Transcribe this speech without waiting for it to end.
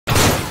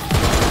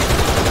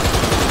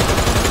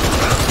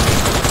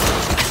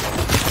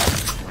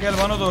Gel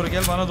bana doğru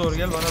gel, bana doğru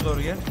gel, bana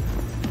doğru gel.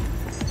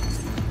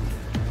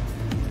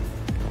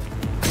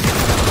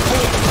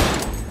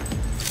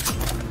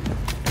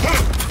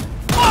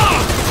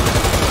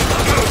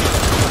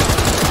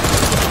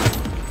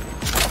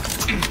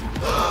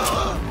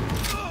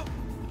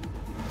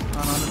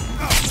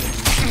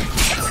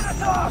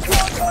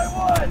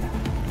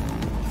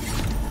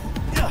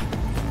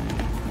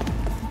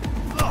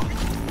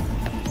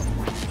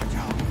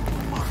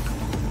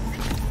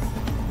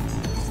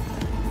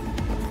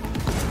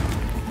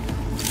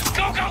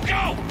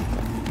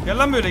 Gel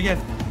lan böyle gel.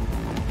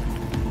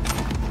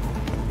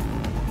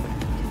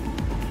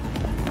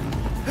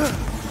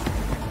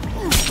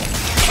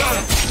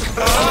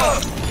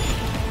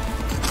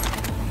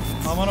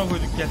 Amana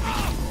koyduk gel.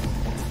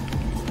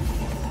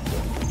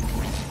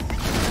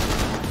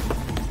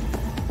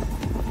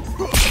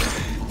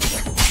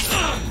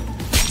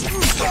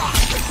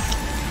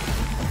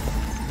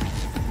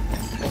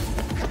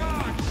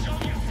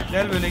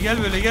 Gel böyle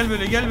gel böyle gel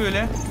böyle gel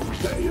böyle.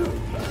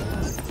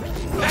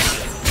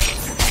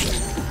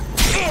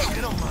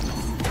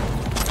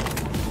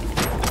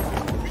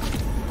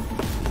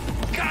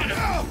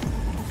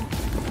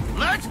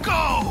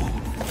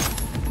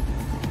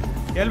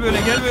 Gel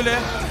böyle gel böyle.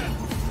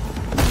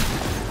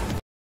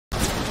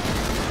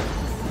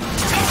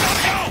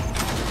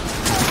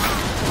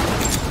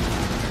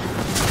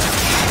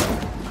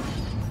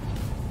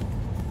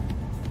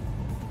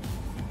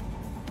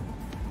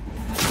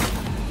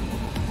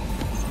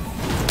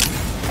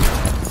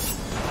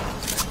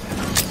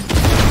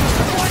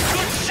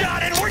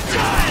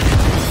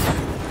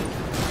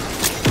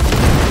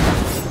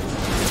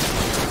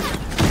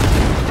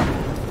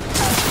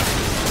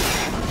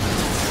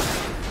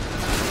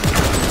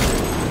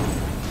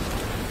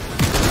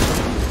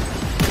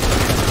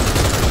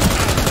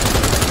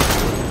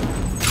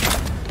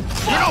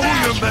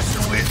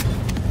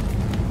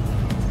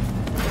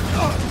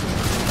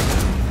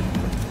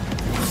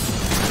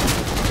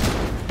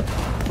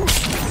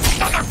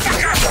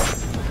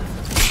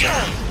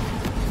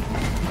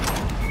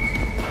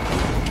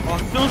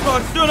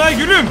 Aksiyon ha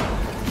gülüm.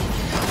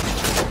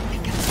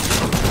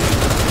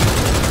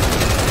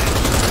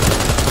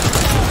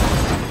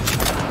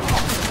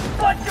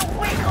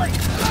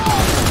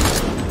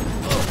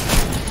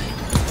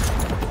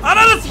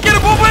 Ananı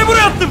sikerim, bombayı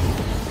buraya attım.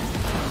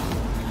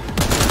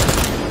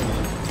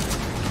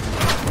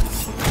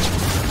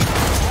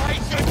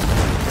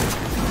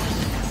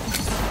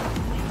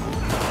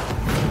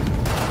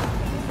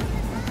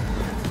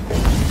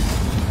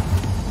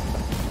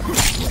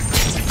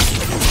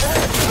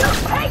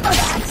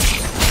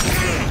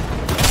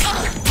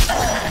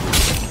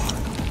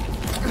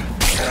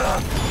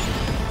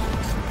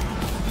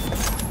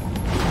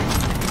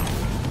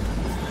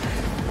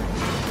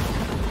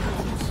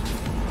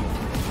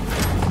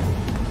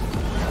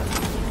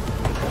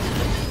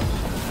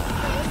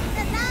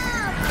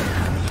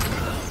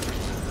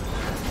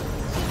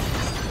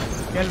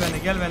 Gel benimle,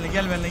 gel benimle,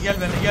 gel benimle,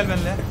 gel benimle, gel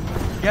benimle.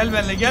 Gel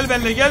benimle, gel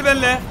benimle, gel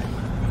benimle.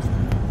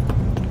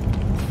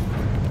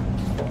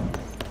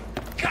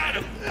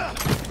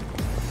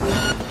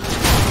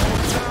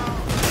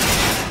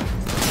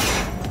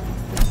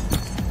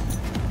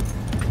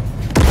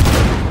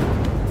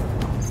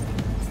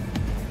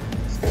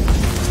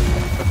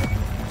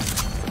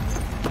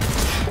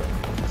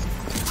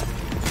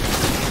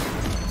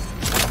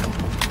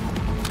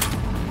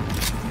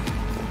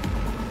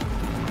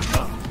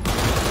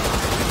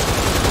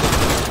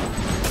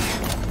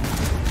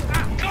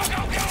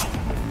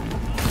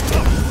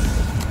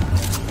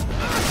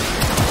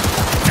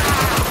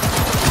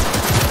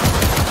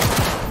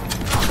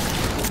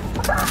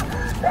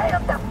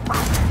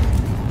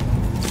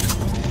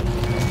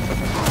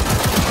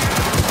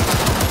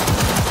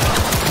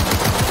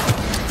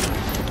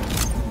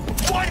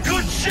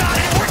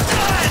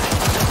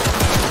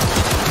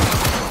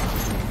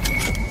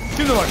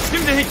 Şimdi bak,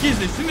 şimdi hack'i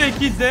izle, şimdi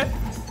hack'i izle.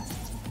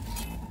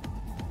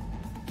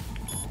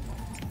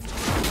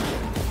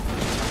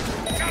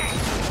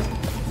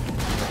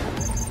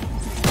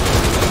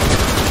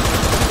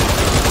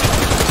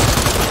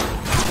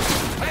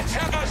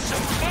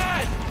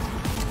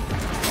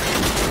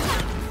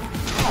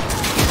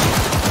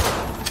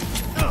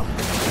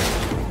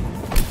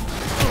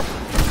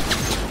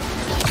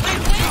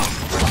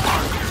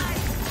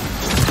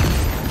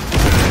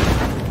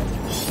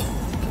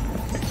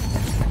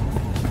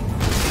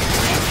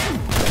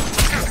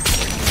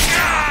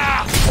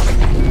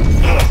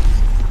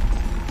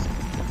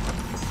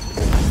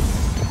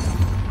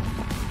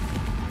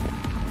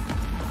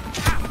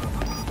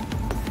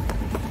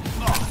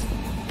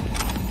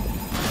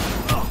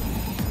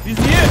 Biz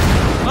niye?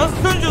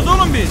 Nasıl döneceğiz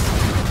oğlum biz?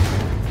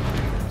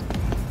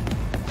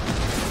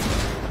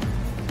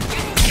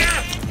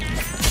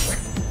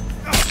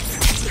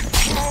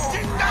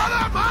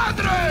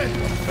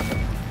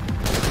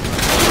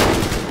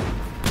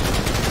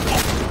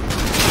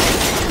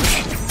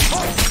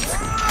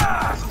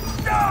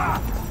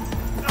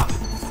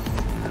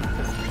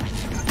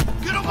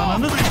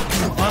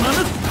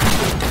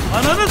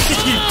 Ananı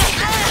sikeyim.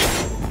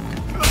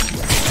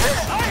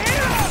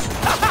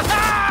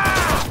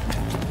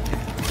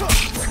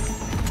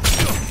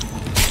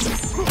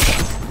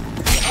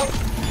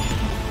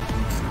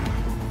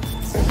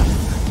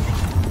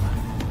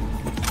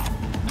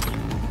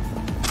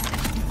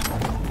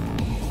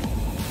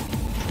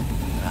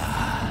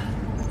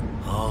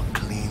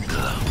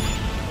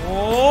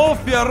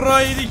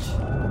 yarrağı yedik.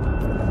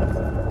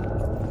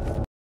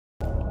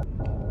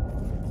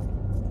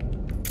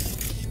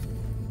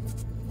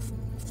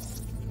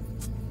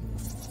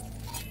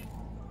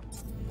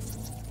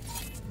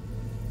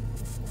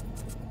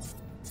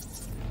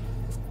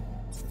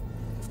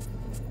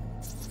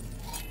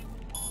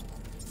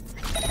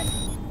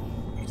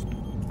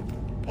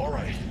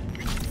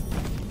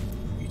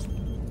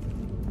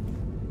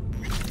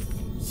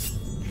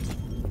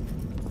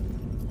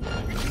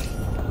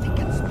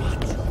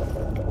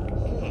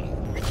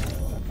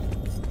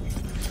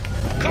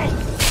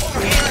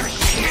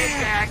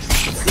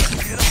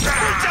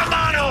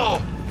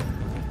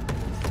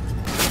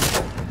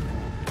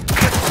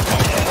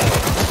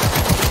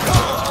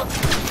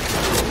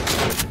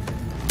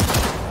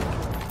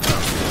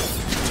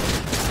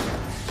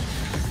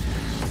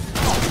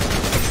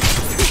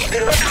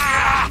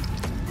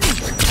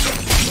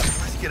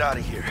 Get out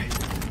of here.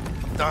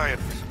 I'm dying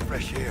for some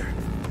fresh air.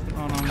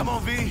 Anam. Come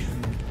on, V.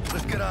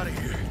 Let's get out of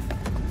here.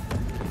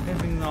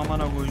 Hepinizi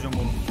amana koyacağım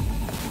oğlum.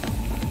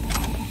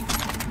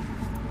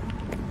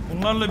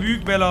 Bunlarla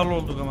büyük belalı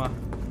olduk ama.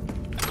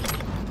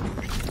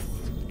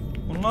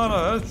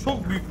 Bunlarla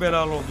çok büyük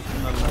belalı olduk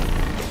bunlarla.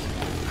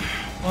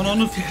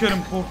 Ananı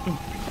sikerim, korktum.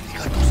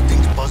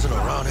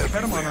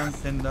 Sikerim ananı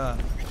sen daha.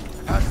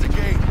 Past the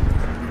gate.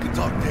 We can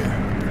talk there.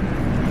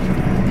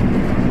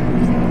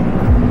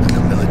 Like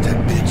a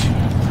militant bitch.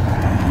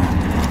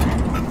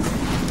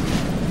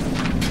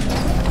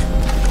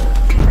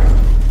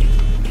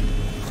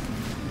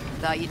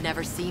 Thought you'd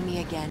never see me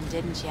again,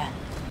 didn't ya?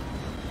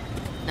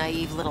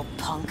 Naive little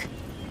punk.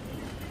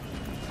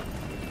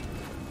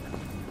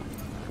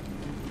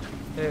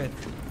 Evet.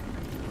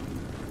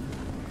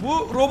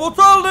 Bu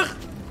robotu aldık.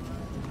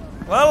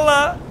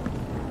 Vallahi.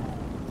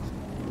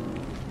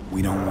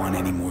 We don't want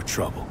any more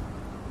trouble.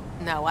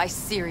 No, I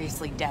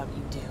seriously doubt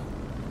you do.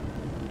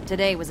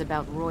 Today was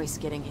about Royce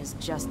getting his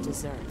just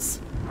desserts.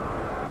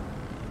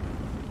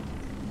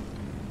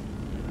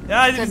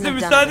 Ya hadi bize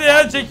müsaade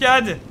ya, çek ya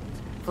hadi.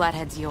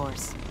 Flathead's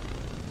yours.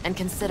 And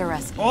consider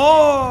us.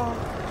 Oh!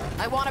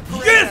 I want a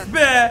perimeter. Yes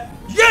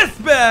be! Yes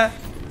be!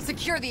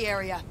 Secure the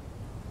area.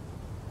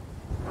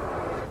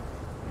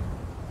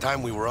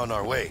 Time we were on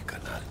our way,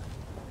 Kanal.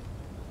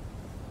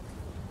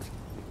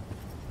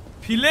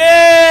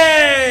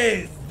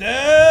 Place!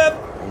 Dep!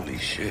 Holy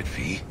shit,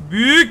 V.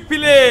 Büyük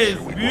place!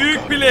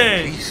 Büyük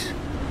place!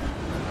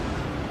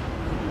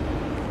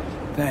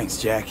 Thanks,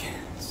 Jack.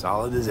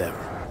 Solid as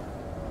ever.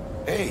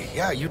 Hey,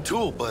 yeah, you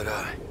too, but,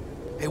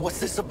 hey, what's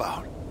this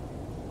about?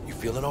 You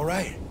feeling all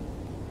right?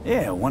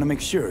 Yeah, I want to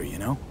make sure, you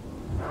know?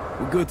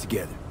 We're good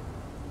together.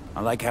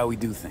 I like how we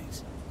do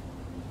things.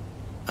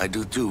 I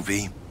do too,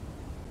 V.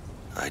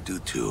 I do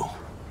too.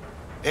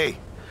 Hey,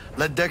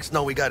 let Dex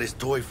know we got his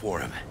toy for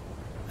him.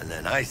 And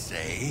then I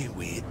say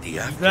we hit the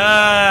after.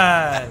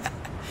 Güzel.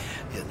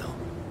 You know,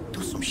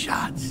 do some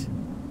shots.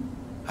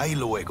 Ahí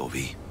luego,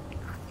 V.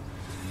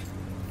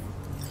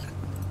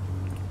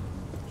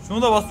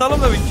 Şunu da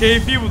basalım da bir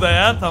keyfi bu da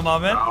ya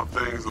tamamen. How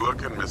things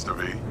looking, Mr.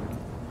 V?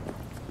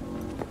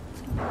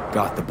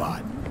 Got the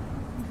bot.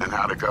 And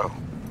how'd it go?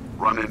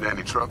 Run into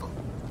any trouble?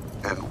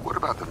 And what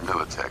about the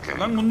Militech?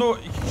 Lan bunda o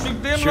iki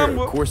kişilik değil mi Sure, lan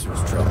bu? of course there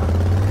was trouble.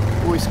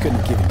 Boys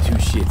couldn't give it two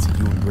shits that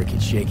you and Brick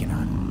had shaken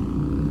on.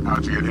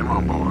 How'd you get him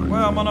on board?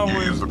 Vay amına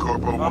You used the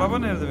koyayım. Corpo Araba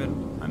one? nerede benim?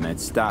 I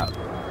met Stout.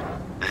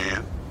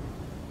 And?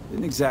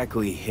 Didn't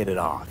exactly hit it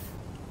off.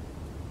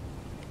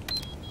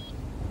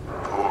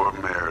 Poor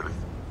Meredith.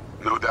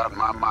 No doubt in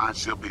my mind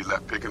she'll be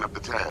left picking up the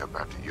tab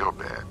after your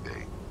bad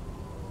day.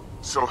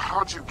 So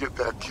how'd you get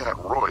that cat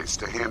Royce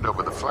to hand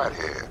over the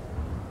Flathead?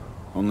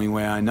 Only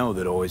way I know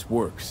that always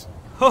works.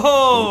 Ho Brute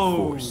ho!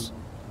 force.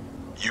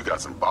 You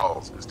got some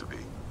balls, Mr. V.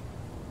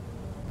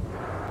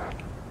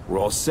 We're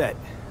all set.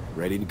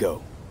 Ready to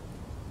go.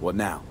 What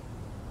now?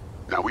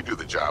 Now we do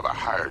the job I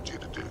hired you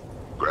to do,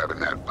 grabbing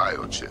that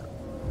biochip.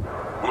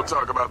 We'll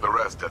talk about the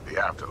rest at the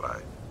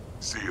afterlife.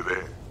 See you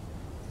there.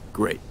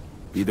 Great.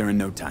 Be there in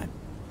no time.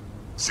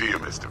 See you,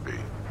 Mr. V.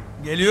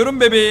 Geliyorum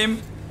bebeğim.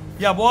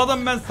 Ya bu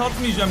adam ben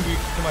satmayacağım büyük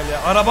ihtimalle.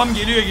 Arabam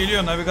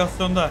geliyor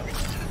navigasyonda.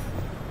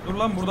 Dur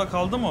lan, burada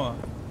kaldı mı o?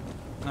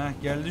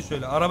 Heh, geldi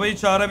şöyle. Arabayı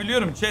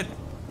çağırabiliyorum chat.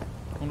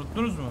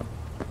 Unuttunuz mu?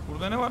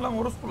 Burada ne var lan,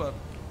 orospular?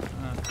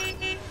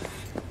 Heh.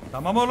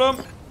 Tamam oğlum.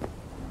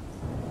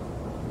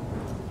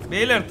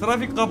 Beyler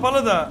trafik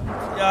kapalı da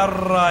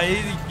yarra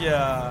yedik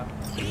ya.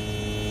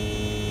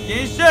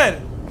 Gençler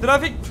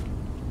trafik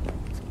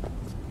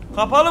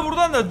kapalı,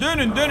 buradan da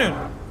dönün.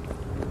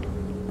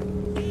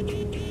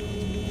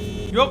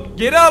 Yok,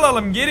 geri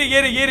alalım,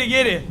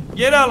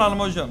 geri alalım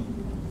hocam.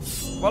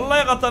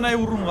 Vallahi katanayı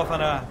vururum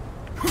kafana ha.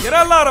 Geri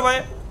al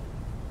arabayı.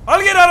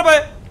 Al geri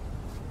arabayı.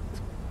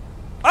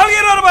 Al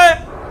geri arabayı.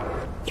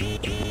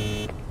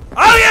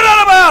 Al geri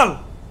arabayı al.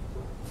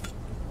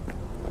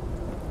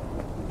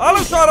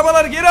 Alın şu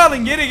arabaları, geri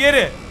alın,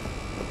 geri.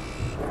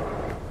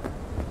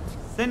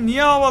 Sen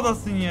niye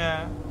havadasın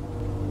ya?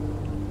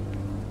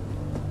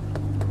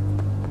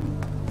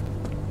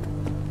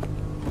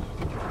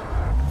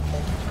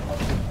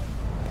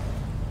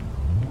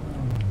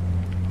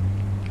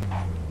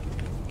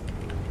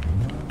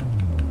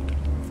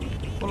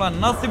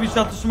 Ulan nasıl bir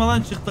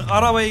çatışmadan çıktık,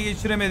 arabayı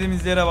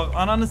geçiremediğimiz yere bak,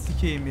 ananı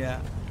sikeyim ya.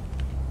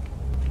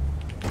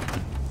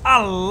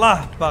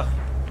 Allah bak.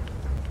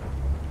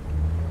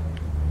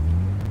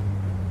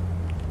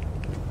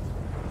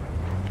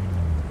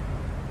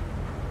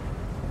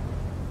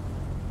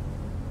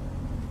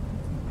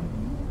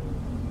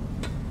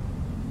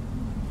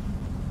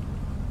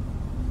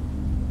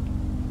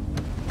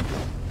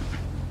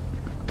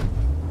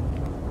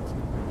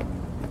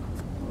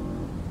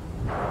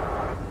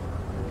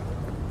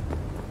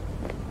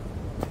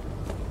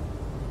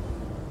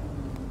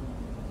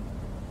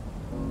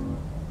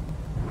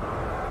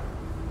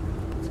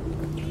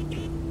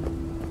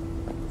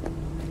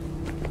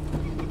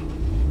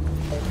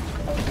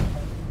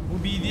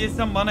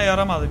 BDS'den bana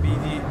yaramadı.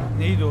 BD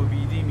neydi o?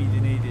 BD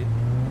miydi neydi?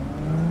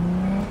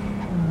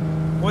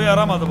 O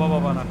yaramadı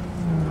baba bana.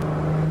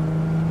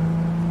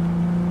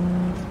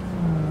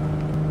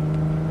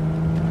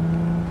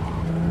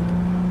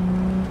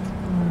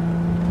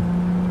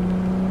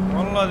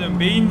 Vallahi diyorum,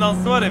 beyin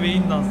dansı var ya,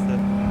 beyin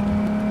dansı.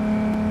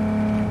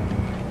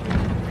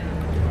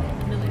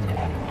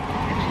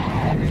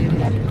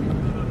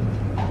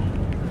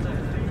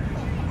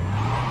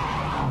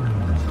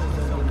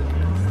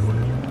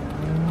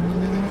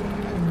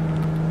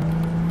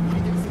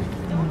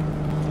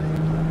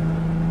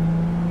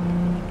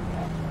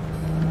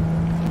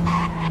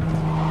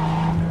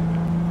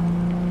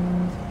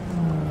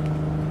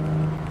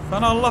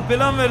 Sana Allah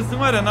belan versin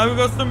var ya,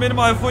 navigasyon benim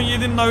iPhone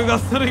 7'nin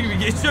navigasyonu gibi.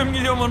 Geçiyorum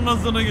gidiyorum, ondan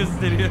sonra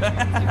gösteriyor.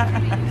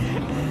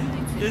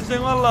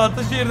 Geçen valla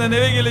Ataşehir'den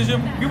eve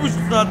geleceğim,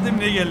 1,5 saatte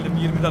ne geldim,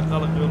 20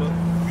 dakikalık yolu.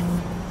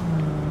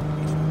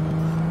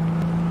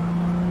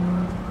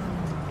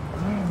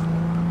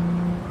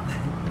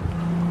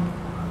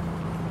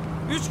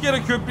 Üç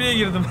kere köprüye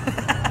girdim.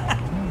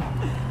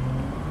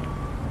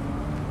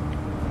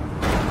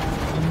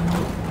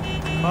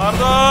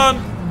 Pardon.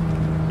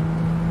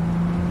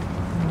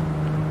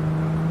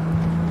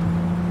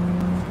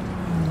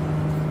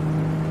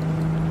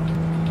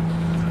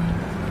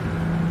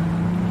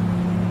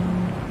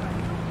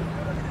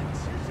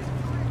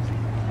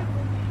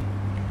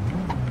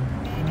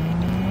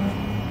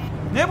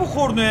 Ne bu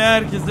korno ya,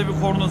 herkese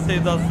bir korno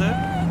sevdası.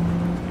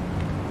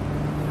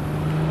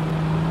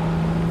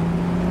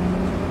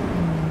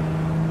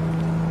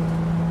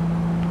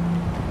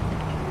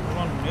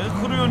 Ulan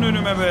ne kırıyorsun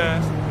önüme be?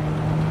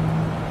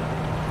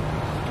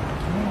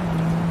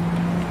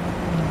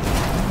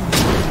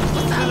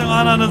 Sizin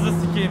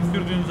ananızı sikeyim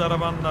sürdüğünüz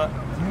arabanda.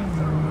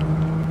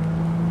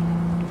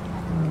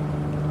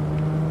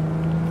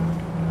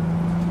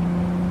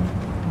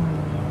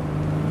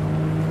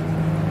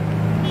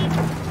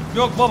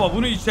 Yok baba,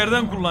 bunu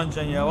içeriden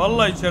kullanacaksın ya.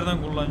 Vallahi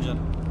içeriden kullanacaksın.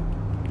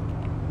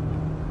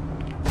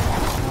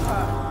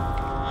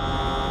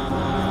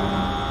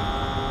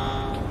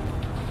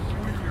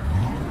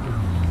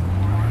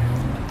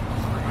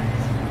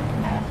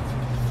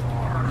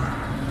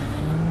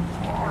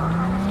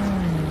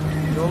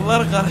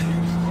 Yollar karışık.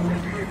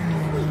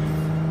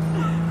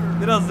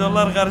 Biraz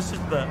yollar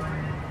karışık da.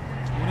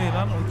 Bu ne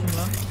lan? O kim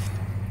lan?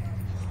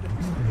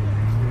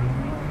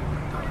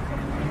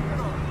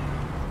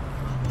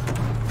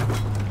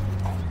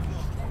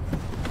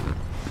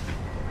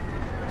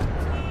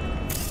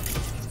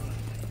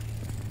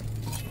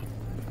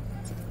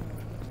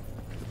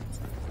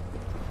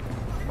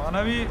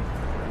 Bana bir...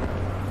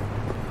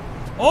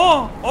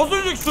 Aa! Az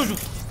önceki çocuk!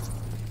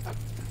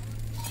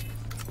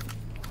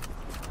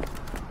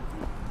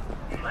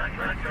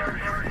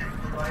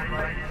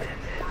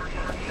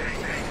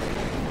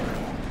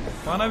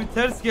 Bana bir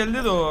ters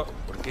geldi de o.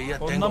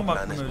 Ondan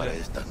baktım öyle.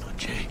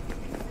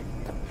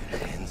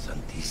 En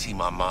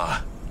santísima ma.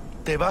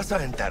 Te vas a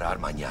enterar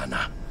mañana.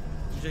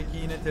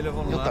 Jackie yine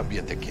telefonla. Yo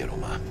también te quiero,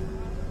 ma.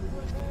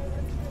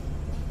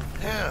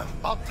 Yeah,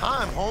 about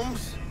time,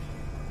 Holmes.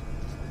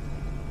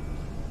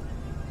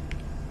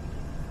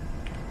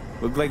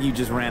 Looked like you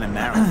just ran a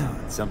marathon.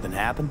 Something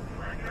happened?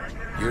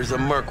 Years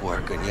of merc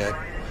work, and yet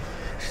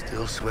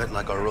still sweat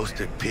like a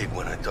roasted pig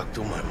when I talk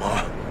to my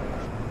ma.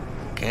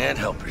 Can't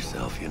help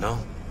herself, you know.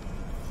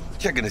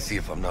 Checking to see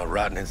if I'm not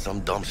rotting in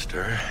some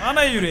dumpster.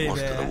 Ana yüreği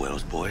Most of the be.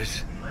 Wells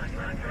boys.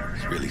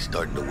 It's really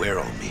starting to wear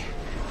on me.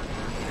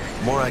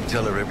 The more I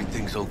tell her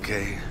everything's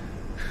okay,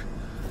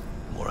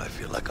 the more I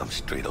feel like I'm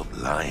straight up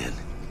lying.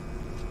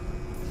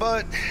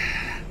 But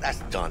that's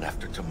done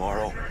after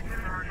tomorrow.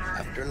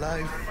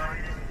 Afterlife,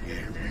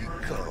 here we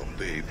come,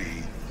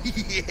 baby.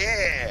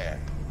 Yeah!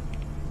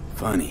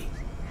 Funny.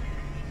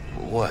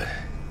 What?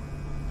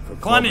 For a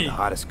club Funny. with the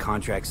hottest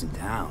contracts in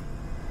town.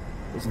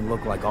 Doesn't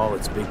look like all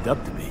it's bigged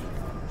up to be.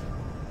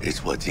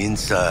 It's what's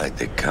inside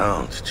that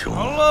counts, Chum.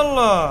 Allah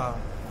Allah.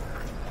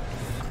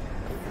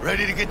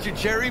 Ready to get your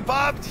cherry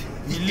popped?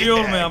 Milli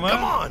olmaya ama.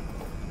 Come on.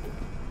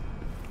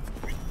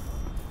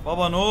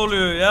 Baba ne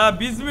oluyor ya?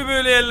 Biz mi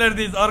böyle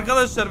yerlerdeyiz?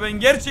 Arkadaşlar ben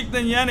gerçekten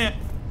yani...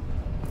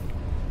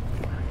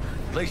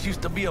 Place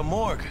used to be a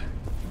morgue.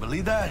 You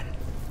believe that?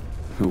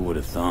 Who would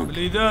have thunk?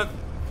 Believe that.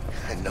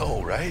 I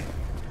know, right?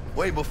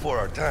 Way before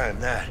our time,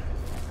 that.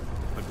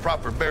 But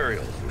proper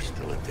burials were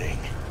still a thing.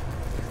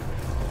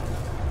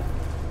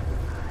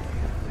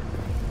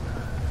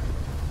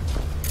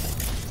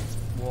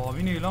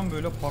 Mavi ne lan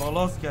böyle paralı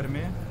asker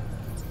mi?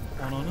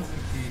 Ananı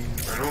sikeyim.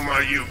 And who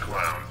might you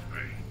clowns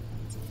be?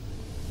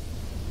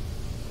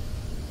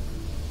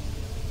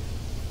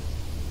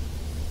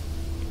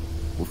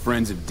 We're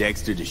friends of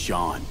Dexter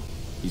Deshawn.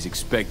 He's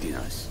expecting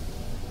us.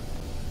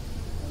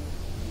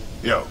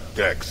 Yo,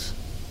 Dex.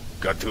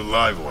 Got two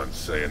live ones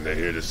saying they're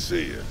here to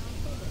see you.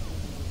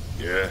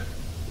 Yeah?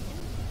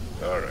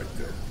 Alright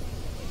then.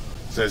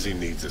 Says he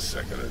needs a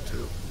second or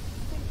two.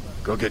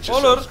 Go get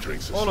yourselves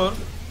drinks or Olur.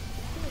 something.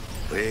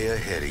 Way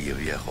ahead of you,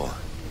 viejo.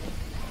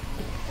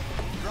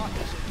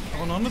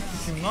 Ananı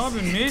sikeyim, ne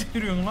yapıyorsun? Ne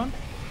ettiriyorsun lan?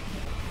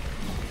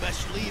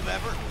 Best leave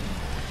ever.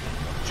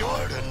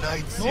 Jordan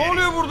Night City. Ne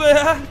oluyor burada ya?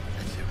 That's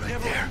it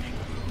right there.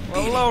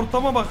 Vallahi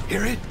ortama bak.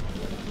 Hear it?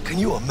 Can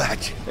you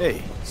imagine?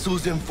 Hey,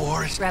 Susan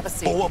Forrest, Grab a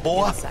seat. Boa Give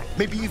Boa, a sec.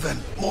 maybe even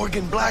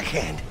Morgan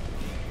Blackhand.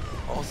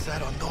 All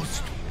sat on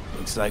those.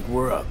 looks like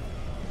we're up.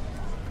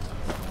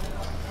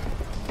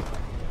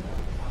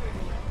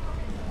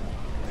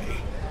 Hey,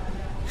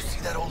 you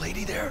see that old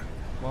lady there?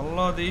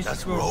 Vallahi değişik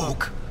That's bir ortam.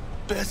 Rogue.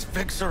 Best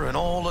fixer in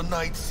all of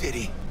Night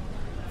City.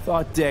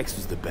 Thought Dex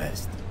was the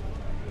best.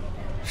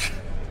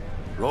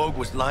 Rogue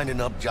was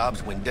lining up jobs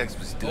when Dex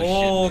was still Oo,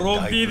 shitting in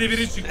Rogue diye de biri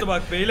diapers. çıktı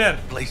bak beyler.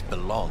 Place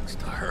belongs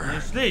to her.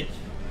 Gençlik.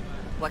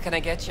 What can I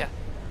get you?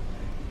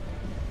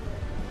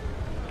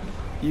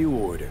 You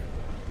order.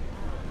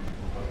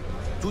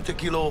 2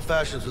 tequila old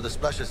fashions with a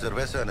splash of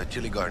cerveza and a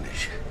chili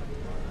garnish.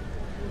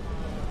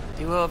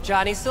 Duo of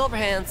Johnny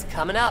Silverhands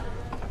coming up.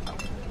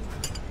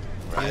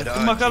 Right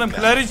Gelsin on, bakalım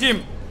chica.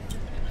 Claricim.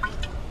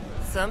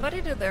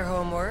 Somebody did their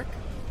homework.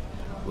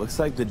 Looks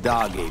like the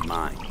dog ate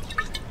mine.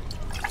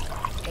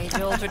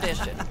 Age-old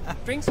tradition.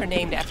 Drinks are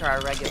named after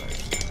our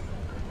regulars.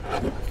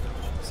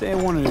 Say I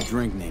wanted a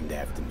drink named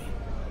after me.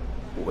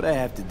 What would I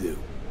have to do?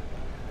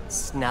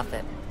 Snuff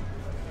it.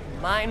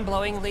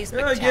 Mind-blowingly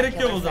Ya, gerek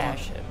yok o spectacular zaman.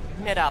 fashion.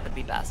 Knit up would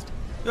be best.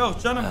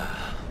 Yok canım.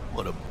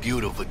 What a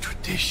beautiful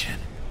tradition.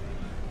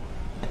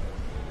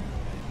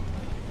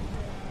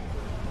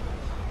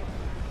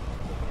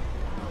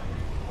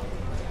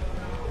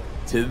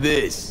 To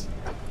this.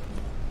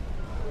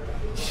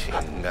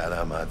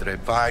 Chingada madre.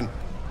 Fine.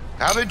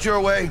 Have it your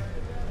way.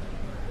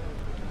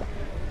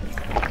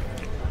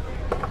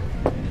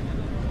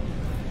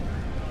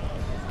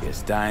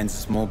 Guess dying's a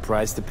small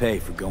price to pay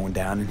for going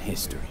down in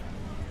history.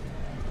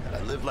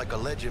 Gotta live like a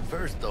legend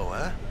first, though,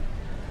 huh?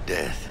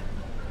 Death.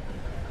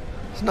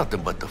 It's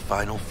nothing but the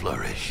final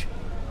flourish.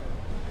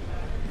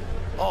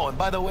 Oh, and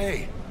by the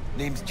way,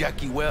 name's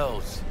Jackie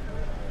Wells.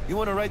 You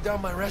want to write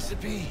down my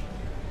recipe?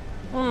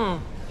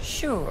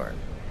 Sure.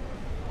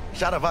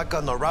 Shot of vodka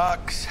on the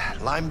rocks,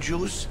 lime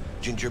juice,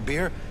 ginger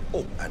beer.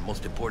 Oh, and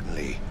most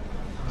importantly,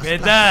 a splash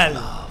of Bedel.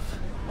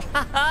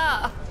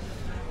 love.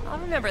 I'll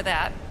remember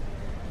that.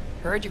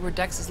 Heard you were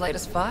Dex's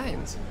latest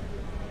finds.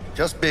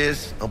 Just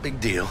biz, no big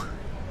deal.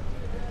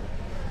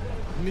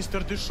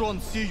 Mr.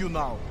 Dishon, see you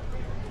now.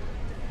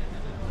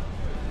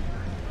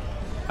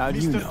 How do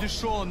you Mr. know?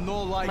 Dishon,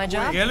 no like My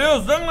job?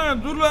 Geliyoruz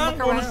lan, dur lan, Look around.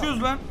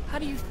 konuşuyoruz lan. How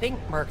do you think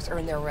mercs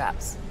earn their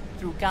reps?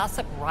 Through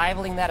gossip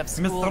rivaling that of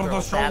Mr.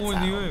 schoolgirls, Show that's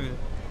oynuyor how. evi.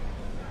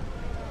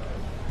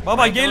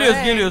 Baba geliyoruz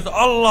away. geliyoruz.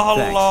 Allah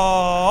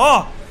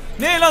Allah.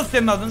 Ne lan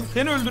senin adın?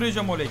 Seni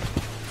öldüreceğim oley.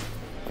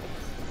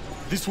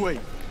 This way.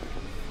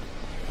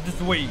 This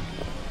way.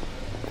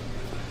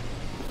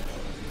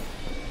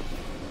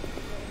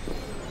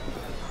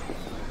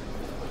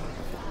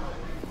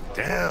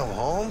 Damn,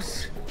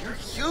 Holmes, you're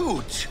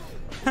huge.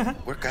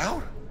 Work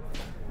out?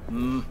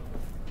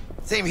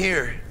 Same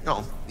here.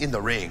 No, in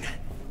the ring.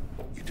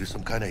 You do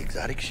some kind of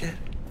exotic shit?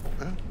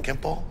 Huh?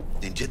 Kempo?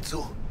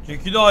 Ninjutsu?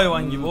 Çeki de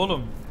hayvan gibi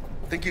oğlum.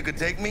 Think you could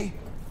take me?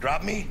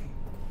 Drop me?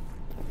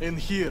 In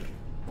here.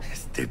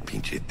 Este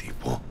pinche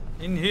tipo.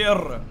 In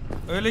here.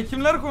 Öyle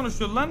kimler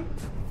konuşuyor lan?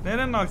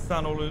 Nerenin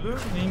aksanı oluyordu?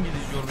 Ne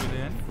İngilizce oluyordu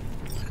yani?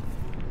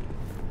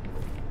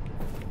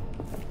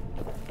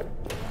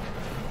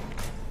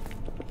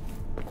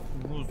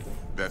 Buz.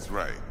 That's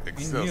right. In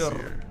Excelsior.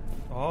 here.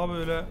 Aa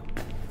böyle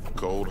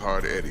Cold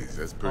hard eddies,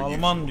 as per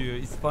Alman usual. diyor,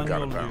 Got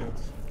İspanyol a diyor.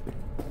 bounce.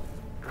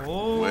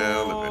 Oo.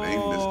 Well, if it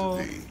ain't Mr.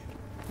 V.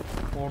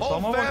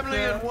 Ortama Whole bak family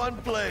ya. in one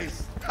place.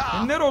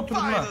 Ben nereye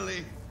oturdum lan?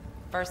 Finally.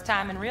 First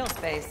time in real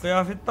space.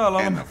 Kıyafet de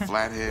alalım. And the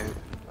flathead.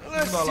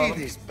 Let's Hold see on.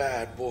 this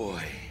bad boy.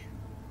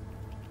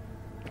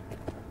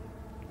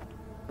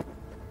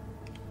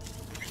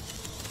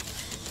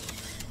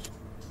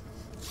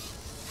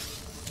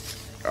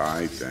 All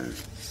right, then.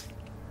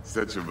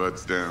 Set your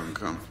butts down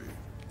comfy.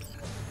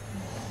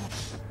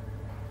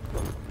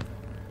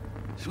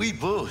 Sweet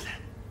booth.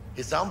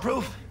 It's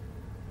soundproof?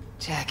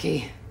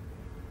 Jackie.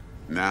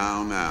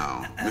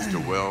 Now,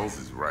 Mr. Wells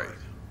is right.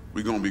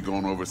 We're gonna be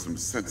going over some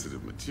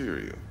sensitive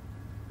material.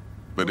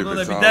 But if Burada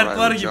da it's bir all dert right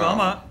var with gibi y'all,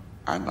 ama.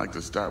 I'd like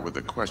to start with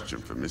a question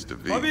for Mr.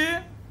 V.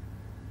 Tabii.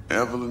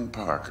 Evelyn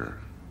Parker,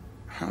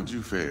 how'd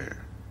you fare?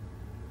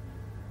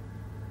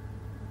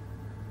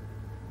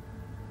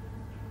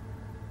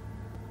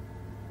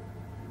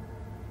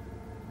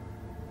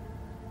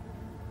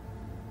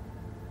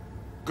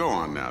 Go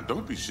on now,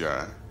 don't be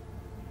shy.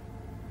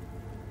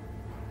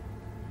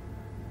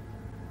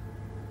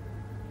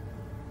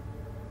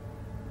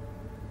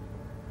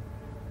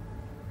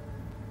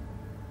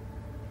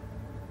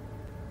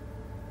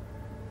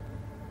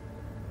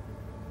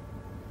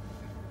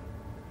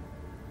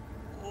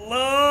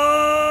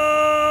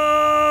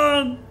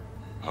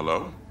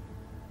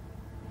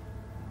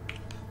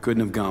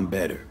 Couldn't have gone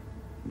better.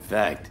 In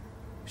fact,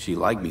 she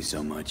liked me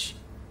so much,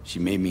 she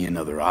made me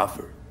another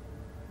offer.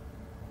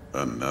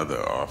 Another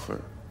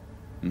offer?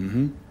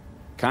 Mm-hmm.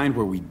 Kind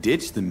where we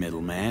ditch the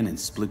middleman and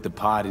split the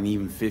pot in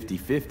even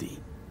 50-50.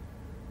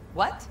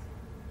 What?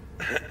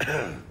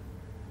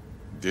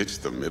 Ditch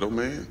the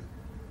middleman?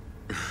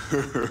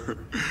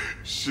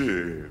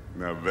 Shit,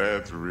 now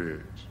that's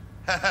rich.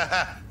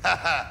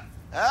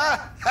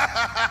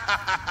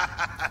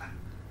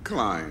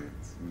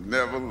 Clients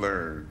never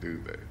learn, do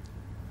they?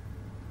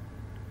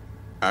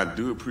 I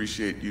do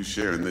appreciate you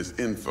sharing this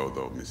info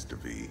though, Mr.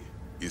 V.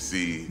 You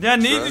see, Ya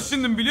neyi trust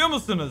düşündüm biliyor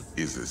musunuz?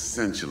 is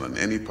essential in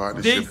any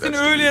partnership Jake'in that's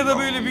to öyle be ya da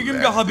böyle bir gün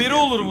bir haberi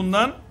long-lasting olur and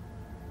bundan.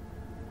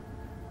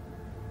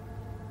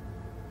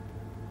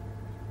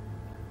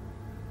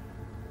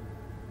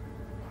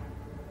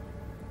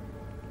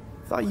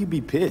 Thought you'd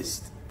be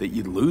pissed that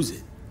you'd lose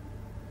it.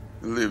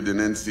 Lived in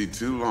NC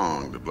too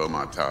long to blow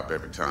my top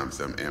every time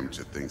some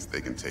amateur thinks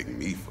they can take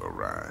me for a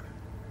ride.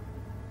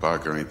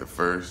 Parker ain't the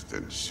first,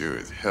 and sure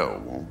as hell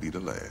won't be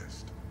the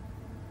last.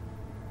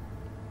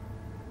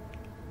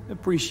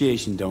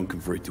 Appreciation don't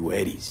convert to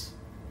eddies.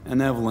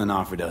 And Evelyn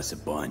offered us a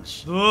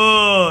bunch.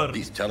 Dur.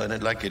 He's telling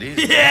it like it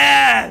is.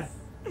 Yes.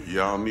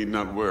 Y'all need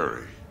not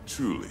worry.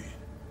 Truly.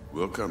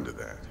 We'll come to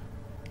that.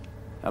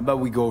 How about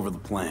we go over the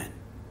plan?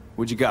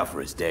 What you got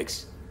for us,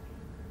 Dex?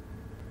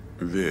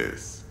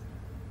 This.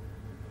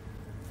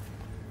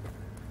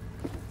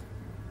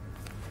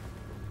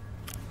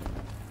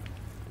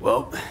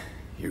 Well,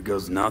 here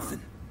goes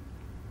nothing.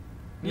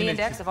 Me and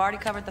Dex have already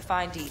covered the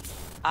fine deeds.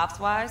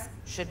 Ops-wise,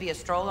 should be a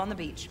stroll on the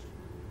beach.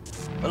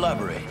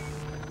 Elaborate.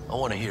 I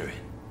want to hear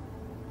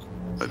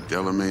it. A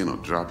Delamain will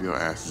drop your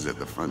asses at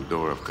the front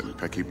door of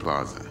Konpeki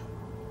Plaza.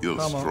 You'll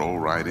Come on. stroll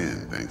right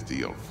in thanks to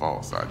your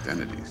false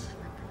identities.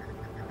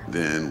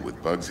 Then,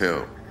 with Bug's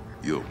help,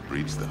 you'll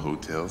breach the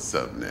hotel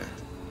subnet.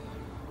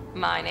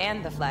 Mine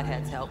and the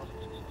Flatheads help.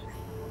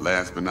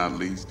 Last but not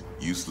least,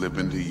 you slip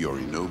into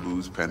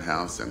Yorinobu's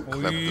penthouse and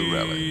clep the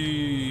relic.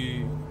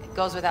 Oy. It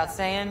goes without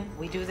saying,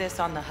 we do this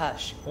on the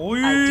hush. Oy.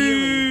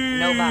 Ideally,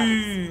 no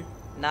bodies.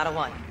 Not a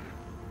one.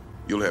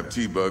 You'll have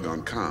T-Bug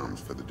on comms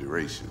for the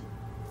duration.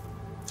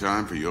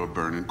 Time for your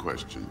burning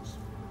questions.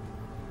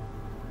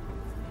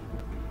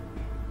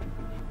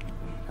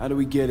 How do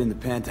we get in the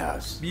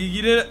penthouse?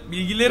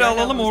 Bilgileri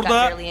alalım,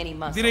 orada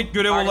direkt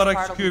görev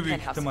olarak çıkıyor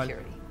büyük ihtimal.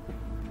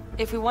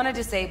 If we want to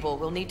disable,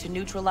 we'll need to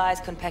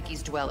neutralize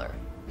Konpeki's dweller.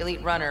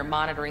 Elite runner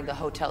monitoring the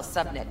hotel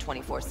subnet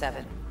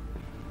 24/7.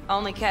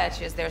 Only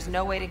catch is there's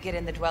no way to get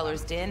in the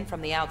dweller's den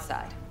from the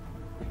outside.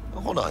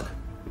 Hold on.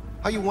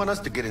 How you want us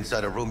to get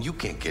inside a room you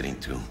can't get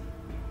into?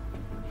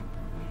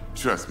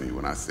 Trust me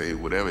when I say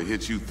whatever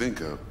hit you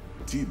think of,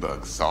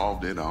 T-Bug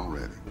solved it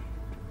already.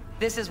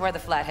 This is where the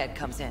Flathead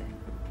comes in.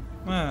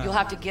 You'll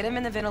have to get him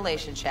in the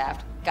ventilation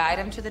shaft, guide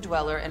him to the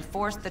dweller, and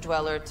force the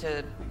dweller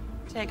to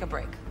take a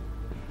break.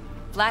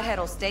 Flathead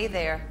will stay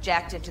there,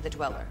 jacked into the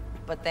dweller.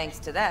 But thanks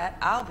to that,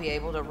 I'll be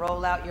able to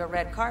roll out your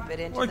red carpet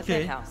into the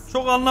Okay. penthouse.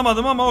 Çok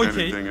anlamadım ama okey.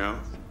 Anything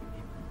else?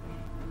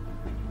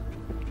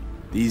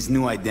 These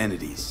new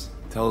identities.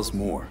 Tell us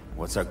more.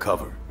 What's our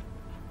cover?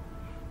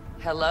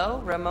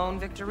 Hello, Ramon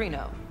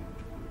Victorino.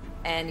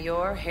 And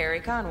you're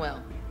Harry Conwell.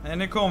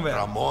 Ne konver.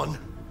 Ramon?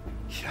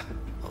 Yeah,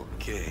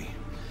 okay.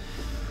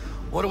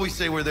 What do we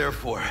say we're there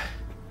for?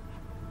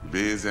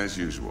 Biz as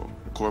usual.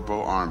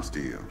 Corpo arms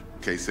deal.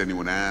 In case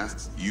anyone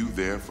asks, you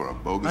there for a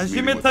bogus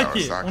Hajime meeting with Taki,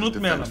 Arasaka's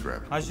unutmayalım. defense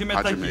rep. Hajime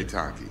Taki. Hajime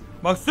Taki.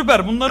 Bak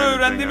süper. Bunları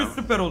Anything öğrendiğimiz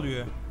else? süper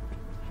oluyor.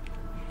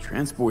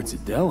 Transport's a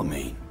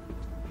Delamain.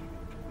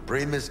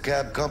 Primus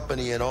Cab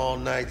Company in All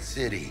Night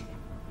City.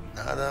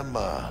 Nada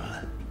mal.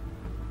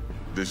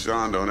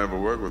 Deshaun don't ever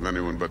work with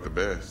anyone but the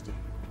best.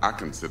 I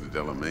consider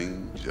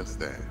Delamain just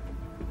that.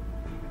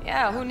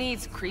 Yeah, who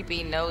needs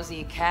creepy,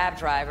 nosy cab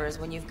drivers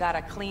when you've got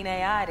a clean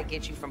AI to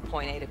get you from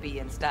point A to B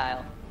in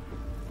style?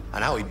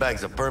 And how he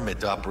bags a permit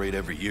to operate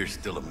every year is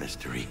still a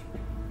mystery.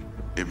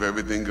 If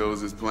everything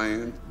goes as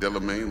planned,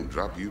 Delamain will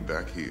drop you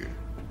back here.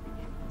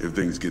 If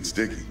things get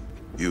sticky,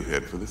 you'll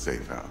head for the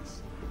safe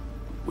house.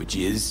 Which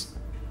is?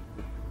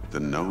 The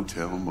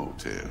no-tell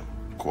motel.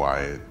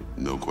 Quiet,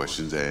 no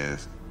questions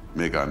asked.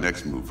 Make our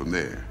next move from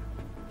there.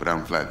 But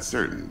I'm flat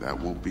certain that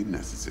won't be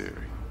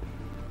necessary.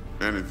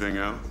 Anything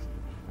else?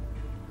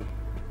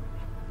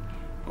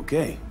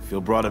 Okay,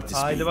 feel brought up to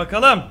speed. Haydi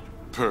bakalım.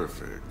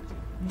 Perfect.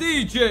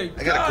 DJ.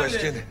 I got a Khaled.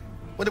 question.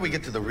 When do we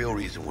get to the real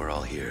reason we're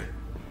all here?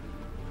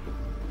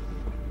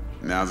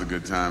 Now's a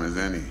good time as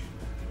any.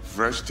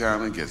 Fresh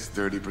talent gets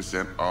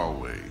 30%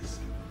 always.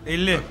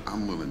 50.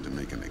 I'm willing to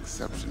make an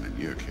exception in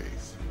your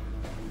case.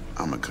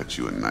 I'm gonna cut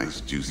you a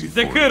nice juicy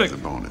Bize 40 as a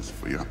 40. bonus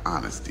for your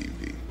honesty,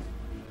 V.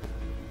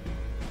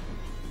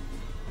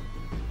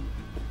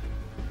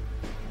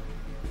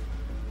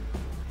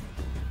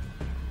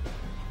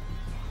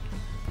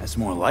 That's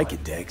more like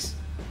it, Dex.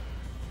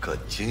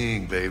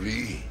 Ka-ching,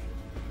 baby.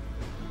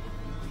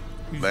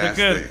 Last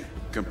 %40. thing,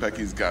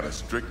 Konpeki's got a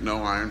strict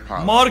no-iron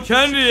policy. Mark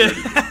Henry.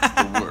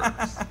 The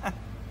works.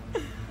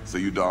 So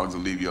you dogs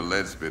will leave your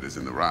lead spitters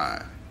in the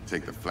ride.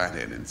 Take the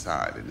flathead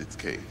inside in its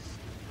case.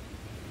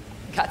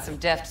 Got some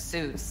deft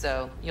suits,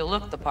 so you'll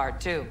look the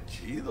part too.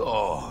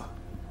 Chido.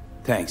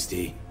 Thanks,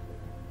 D.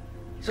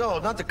 So,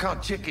 not to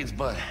count chickens,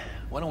 but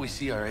why don't we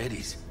see our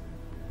eddies?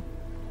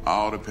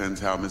 All depends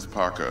how Miss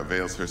Parker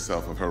avails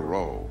herself of her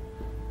role.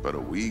 But a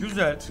week,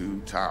 Güzel.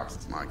 2 tops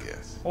is my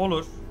guess.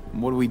 Olur.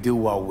 What do we do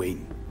while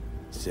waiting?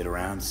 Sit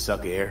around,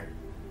 suck air?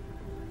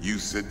 You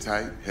sit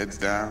tight, heads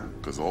down,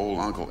 because old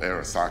Uncle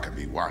Arasaka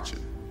be watching.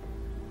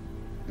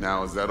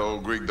 Now, as that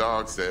old Greek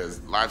dog says,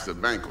 life's a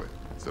banquet.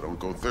 So don't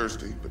go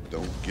thirsty, but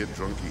don't get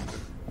drunk either.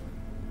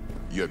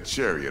 Your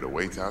chariot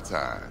awaits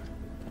outside.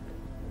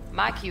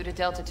 My cue to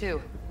Delta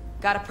 2.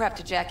 Gotta prep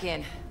to jack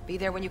in. Be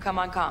there when you come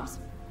on comms.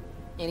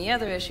 Any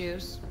other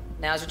issues?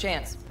 Now's your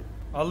chance.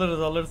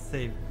 Alırız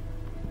save.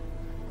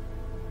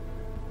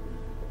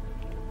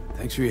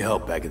 Thanks for your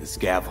help back at the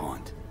scav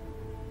hunt.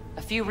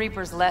 A few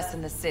Reapers less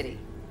in the city.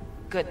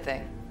 Good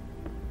thing.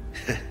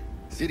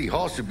 City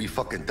Hall should be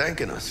fucking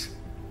thanking us.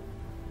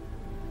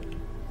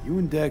 You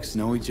and Dex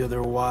know each other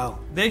a while?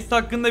 Dex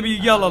hakkında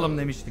bilgi alalım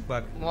demiştik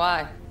bak.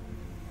 Why?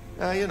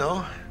 You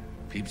know,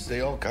 peeps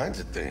say all kinds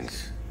of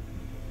things.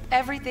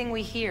 Everything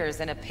we hear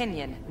is an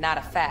opinion, not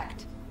a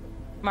fact.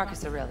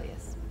 Marcus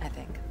Aurelius, I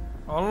think.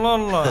 Allah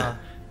Allah.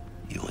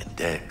 You and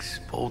Dex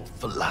both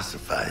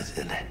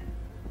philosophizing.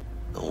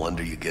 No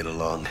wonder you get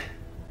along.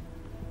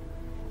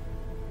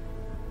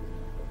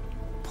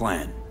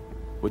 Plan.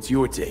 What's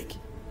your take?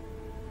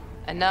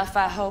 Enough,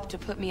 I hope, to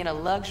put me in a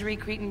luxury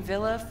Cretan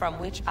villa from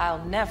which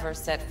I'll never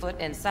set foot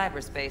in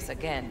cyberspace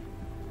again.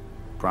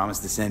 Promise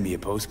to send me a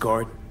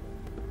postcard?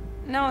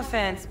 No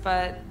offense,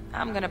 but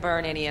I'm gonna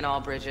burn any and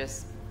all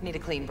bridges. Need a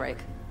clean break.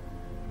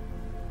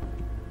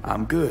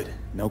 I'm good.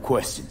 No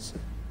questions.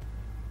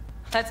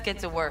 Let's get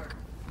to work.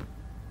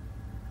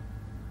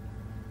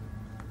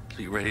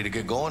 So you ready to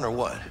get going or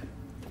what?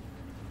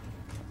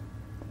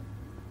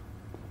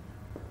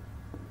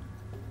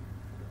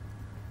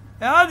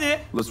 Hadi.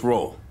 Let's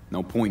roll.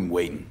 No point in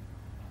waiting.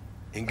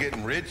 In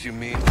getting rich, you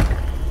mean?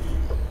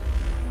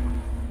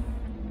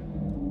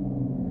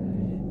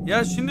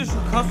 Ya şimdi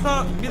şu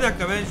kasa, bir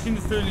dakika, ben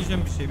şimdi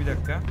söyleyeceğim bir şey, bir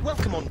dakika.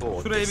 Welcome on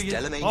board Şuraya this bir git.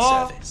 Delamain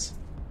Aa! service.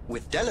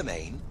 With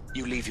Delamain,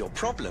 you leave your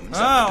problems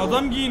Ha, at the door.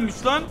 adam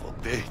giyinmiş lan.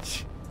 Oh,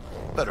 bitch.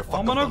 Better fuck up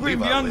Amına and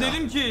koyayım, leave bir an out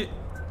dedim ki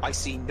I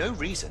see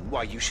no reason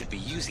why you should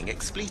be using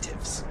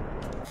expletives.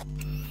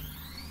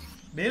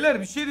 beyler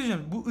bir şey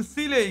diyeceğim. Bu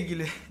ısıyla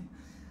ilgili.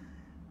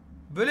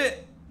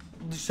 Böyle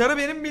dışarı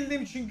benim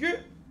bildiğim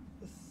çünkü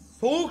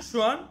soğuk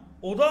şu an.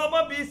 Oda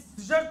ama bir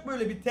sıcak,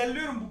 böyle bir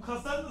terliyorum. Bu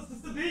kasanın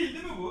ısısı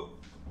değil mi bu?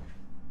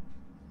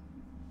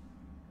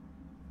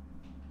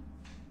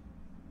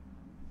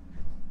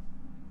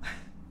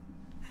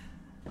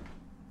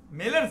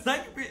 Beyler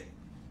sanki bir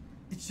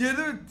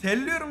içeride bir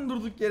terliyorum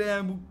durduk yere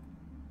yani bu.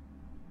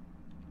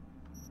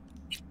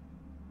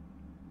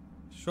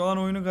 Şu an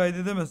oyunu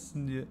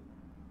kaydedemezsin diyor.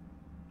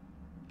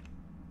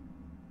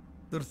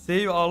 Dur,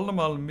 save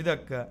aldım bir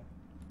dakika.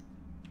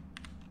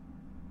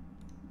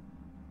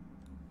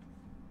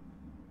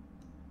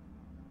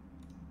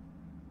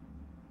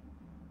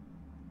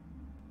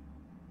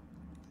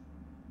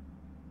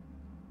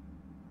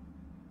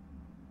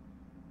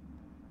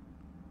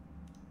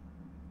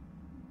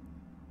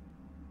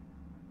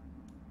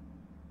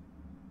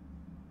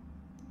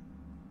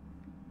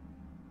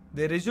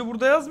 Derece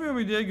burada yazmıyor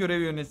muydu ya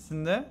görev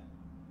yöneticisinde?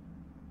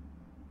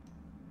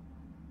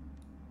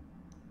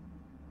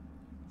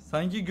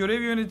 Sanki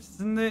görev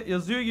yöneticisinde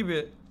yazıyor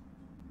gibi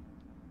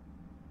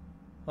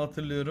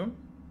hatırlıyorum.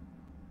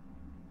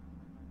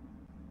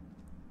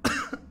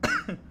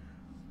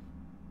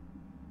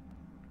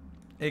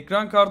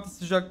 Ekran kartı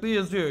sıcaklığı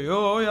yazıyor.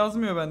 Yo,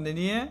 yazmıyor bende.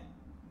 Niye?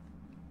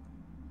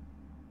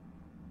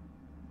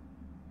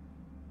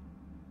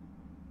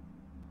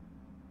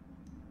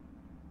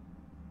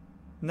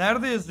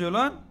 Nerede yazıyor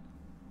lan?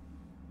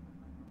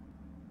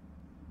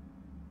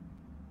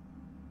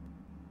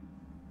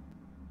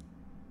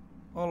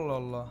 Allah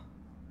Allah.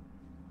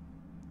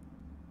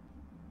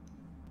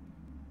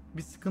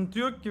 Bir sıkıntı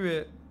yok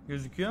gibi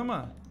gözüküyor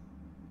ama.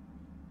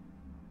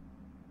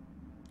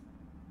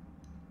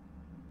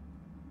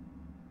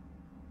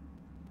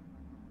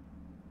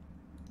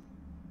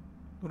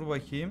 Dur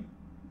bakayım.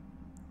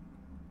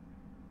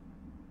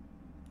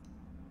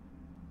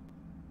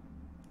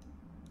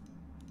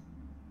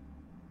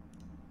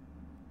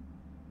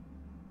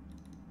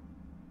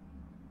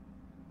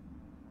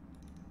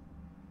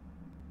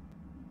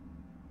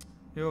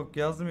 Yok,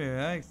 yazmıyor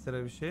ya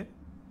ekstra bir şey.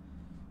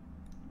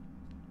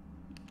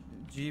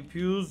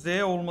 GPU Z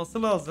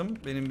olması lazım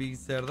benim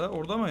bilgisayarda.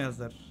 Orada mı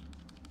yazar?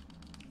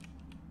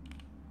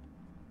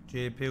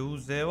 GPU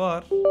Z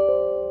var.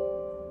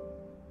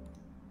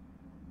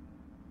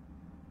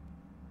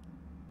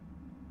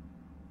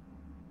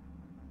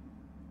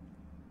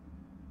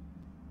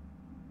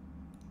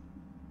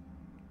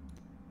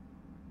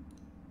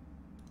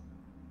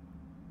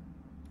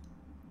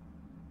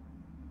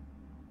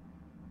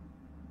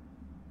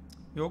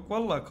 Yok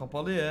vallahi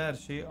kapalı ya, her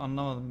şeyi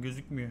anlamadım,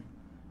 gözükmüyor.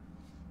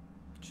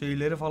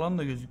 Şeyleri falan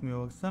da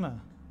gözükmüyor, baksana.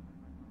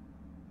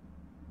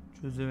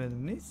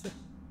 Çözemedim, neyse.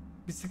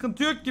 Bir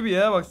sıkıntı yok gibi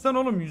ya. Baksana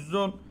oğlum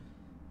 %10.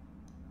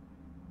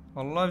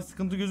 Vallahi bir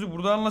sıkıntı gözü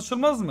burada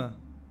anlaşılmaz mı?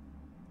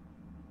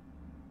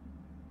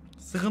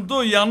 Sıkıntı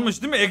o,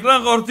 yanmış değil mi?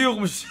 Ekran kartı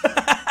yokmuş.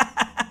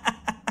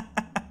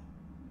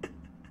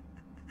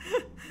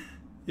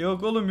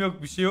 Yok oğlum,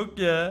 yok bir şey yok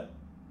ya.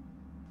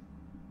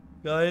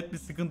 Gayet bir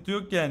sıkıntı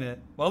yok yani.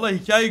 Vallahi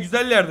hikaye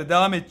güzel yerde,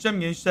 devam edeceğim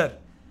gençler.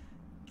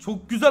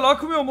 Çok güzel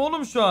akmıyor mu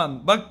oğlum şu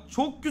an? Bak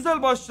çok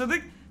güzel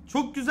başladık.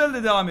 Çok güzel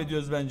de devam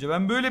ediyoruz bence.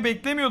 Ben böyle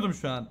beklemiyordum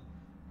şu an.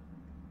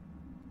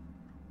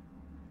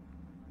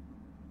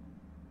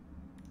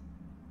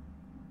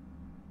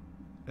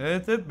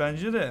 Evet evet,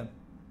 bence de.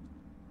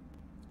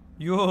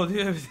 Yo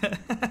diyor bir de.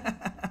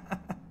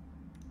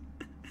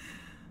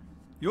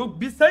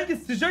 Yok, bir sanki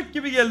sıcak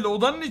gibi geldi.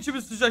 Odanın içi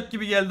bir sıcak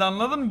gibi geldi,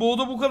 anladın mı? Bu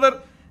oda bu kadar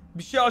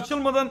bir şey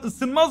açılmadan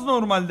ısınmaz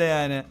normalde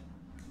yani.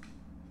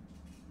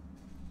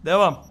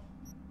 Devam.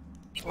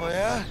 Oh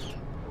yeah?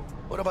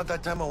 What about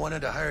that time I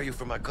wanted to hire you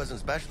for my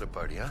cousin's bachelor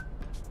party, huh?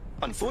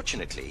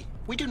 Unfortunately,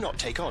 we do not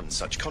take on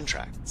such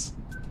contracts.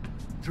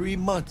 3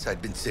 months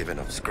I'd been saving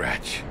up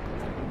scratch.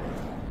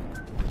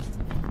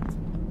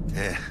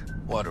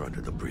 Water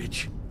under the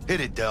bridge. Hit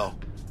it, Del.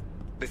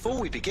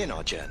 Before we begin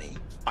our journey,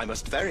 I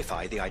must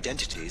verify the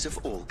identities of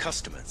all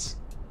customers.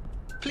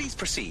 Please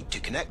proceed to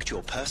connect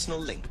your personal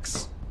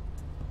links.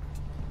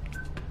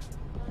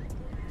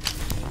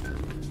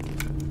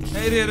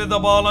 Her yere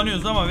de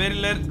bağlanıyoruz ama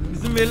veriler,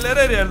 bizim veriler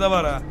her yerde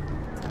var ha.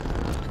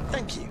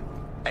 Thank you.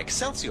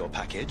 Excelsior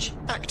package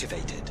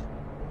activated.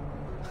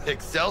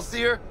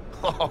 Excelsior?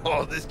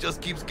 Oh, this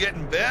just keeps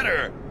getting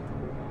better.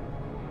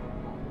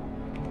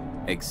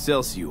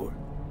 Excelsior.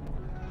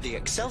 The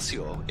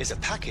Excelsior is a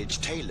package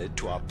tailored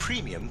to our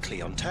premium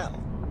clientele.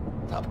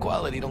 Top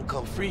quality don't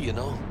come free, you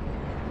know.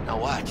 Now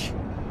watch.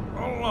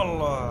 Allah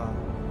Allah.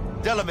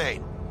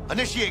 Delamain,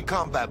 initiate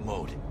combat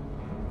mode.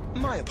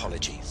 My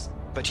apologies,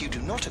 but you do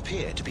not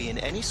appear to be in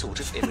any sort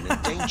of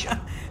imminent danger.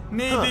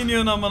 Ne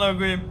deniyorsun amına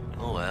koyayım?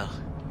 Oh well.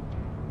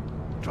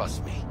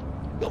 Trust me,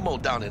 you'll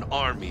mow down an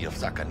army of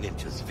Saka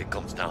ninjas if it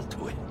comes down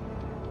to it.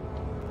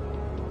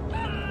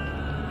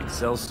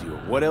 Excelsior.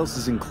 What else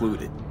is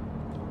included?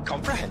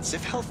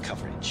 Comprehensive health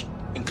coverage,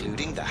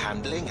 including the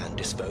handling and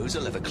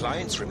disposal of a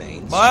client's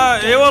remains.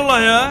 Baya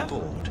eyvallah ya. On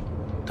board.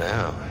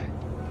 Damn,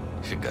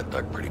 shit got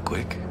dark pretty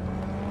quick.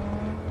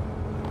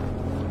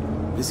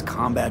 This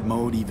combat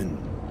mode even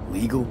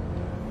legal?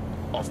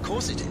 Of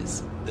course it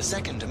is. The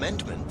Second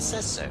Amendment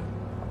says so.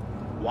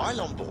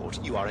 While on board,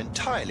 you are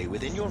entirely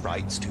within your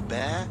rights to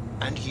bear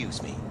and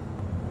use me.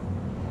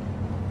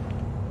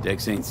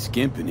 Dex ain't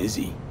skimping, is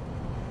he?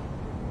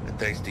 And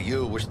thanks to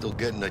you, we're still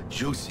getting a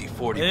juicy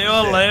 40%.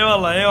 Eyvallah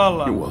eyvallah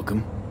eyvallah. You're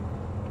welcome.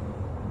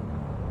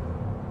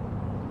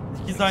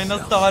 İkiz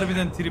aynası da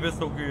harbiden tribe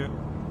sokuyor.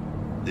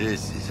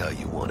 This is how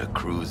you want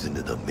to cruise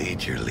into the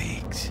major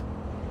leagues.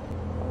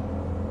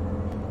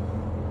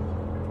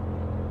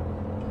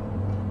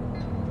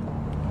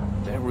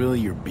 Is that really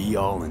your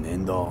be-all and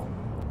end-all?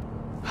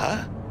 Huh?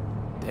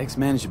 Dex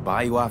managed to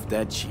buy you off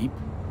that cheap?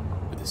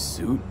 With a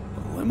suit,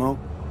 a limo?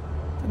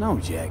 No,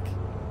 Jack.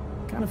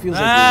 Kind of feels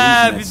like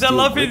Ha, we're losing that bize steel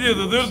laf grip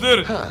ediyordu, of dur yours.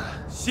 dur.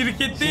 Seems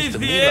Şirketteyiz to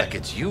me diye like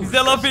it's you bize who's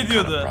got laf some kind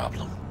of ediyordu.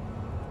 problem.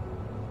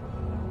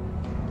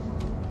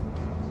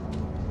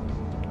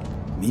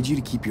 Need you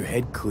to keep your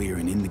head clear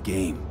and in the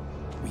game.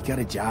 We got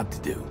a job to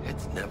do.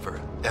 It's never,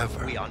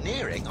 ever We are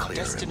nearing been our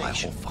clearer in my whole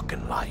destination.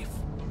 fucking life.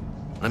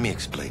 Let me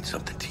explain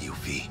something to you,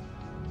 V.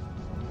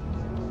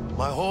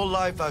 My whole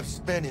life I've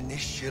spent in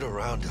this shit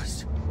around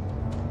us.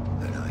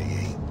 And I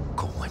ain't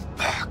going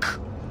back.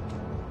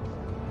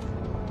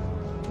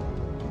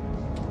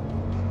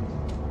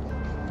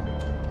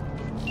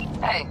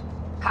 Hey,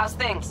 how's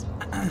things?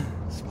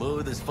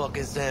 Smooth as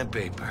fucking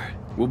sandpaper.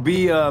 We'll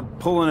be,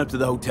 pulling up to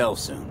the hotel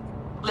soon.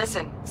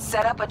 Listen,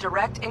 set up a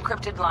direct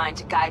encrypted line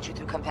to guide you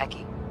through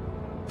Konpeki.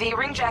 V,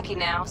 ring Jackie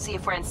now, see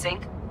if we're in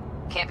sync.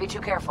 Can't be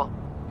too careful.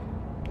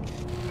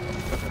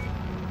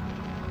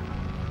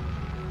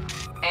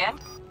 And?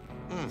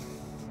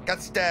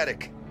 Got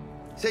static.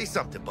 Say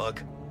something,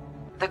 Bug.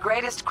 The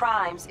greatest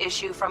crimes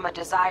issue from a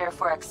desire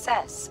for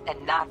excess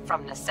and not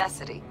from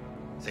necessity.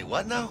 Say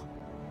what now?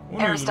 O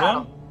neydi Aristotle.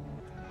 lan?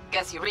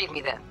 Guess you read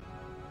me then.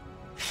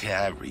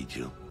 Yeah, I read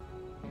you.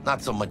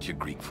 Not so much your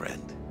Greek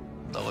friend.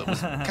 Though it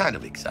was kind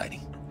of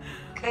exciting.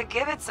 Could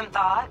give it some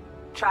thought.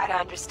 Try to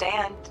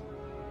understand.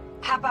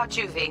 How about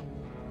you, V?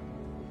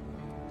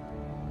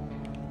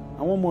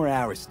 I want more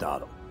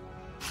Aristotle.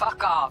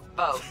 Fuck off,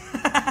 both.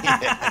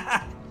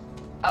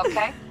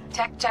 Okay,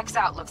 tech checks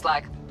out, looks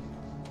like.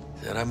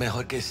 Será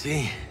mejor que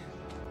sí.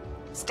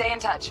 Stay in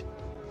touch.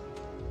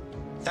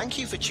 Thank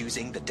you for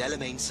choosing the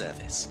Delamain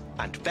service,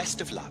 and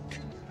best of luck.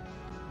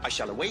 I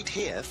shall await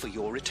here for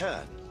your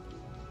return.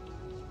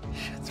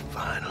 Shit's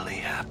finally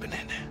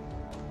happening.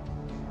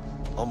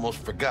 Almost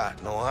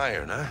forgot, no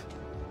iron, huh?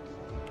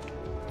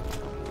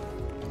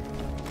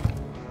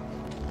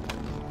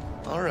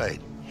 All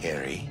right,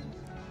 Harry.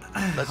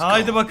 Let's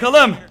Haydi go.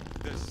 bakalım.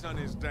 The sun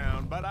is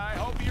down, but I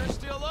hope you're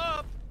still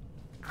up.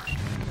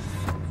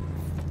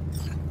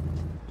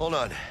 Hold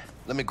on.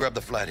 Let me grab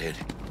the flathead.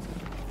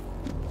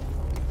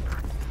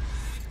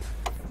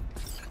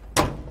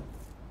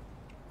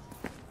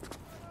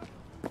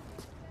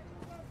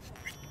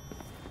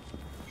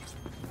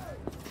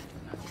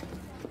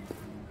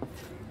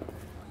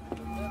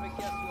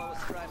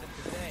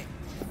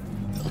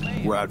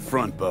 We're out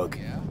front, Bug.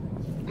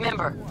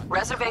 Member,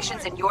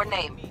 reservations in your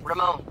name,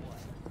 Ramon.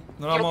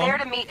 You're Ramon. there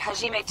to meet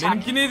Hajime Taki.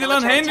 Benimki neydi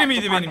lan? military Henry tech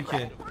miydi department benimki?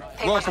 rep.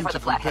 Papers are Welcome for to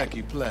the Flathead.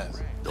 Kentucky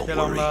Plaza. Don't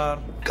Selamlar. worry.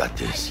 Got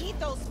this. Need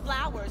those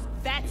flowers.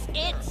 That's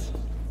it.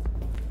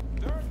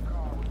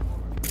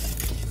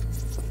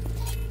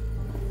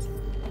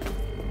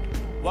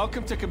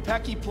 Welcome to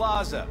Kentucky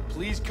Plaza.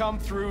 Please come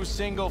through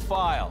single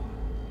file.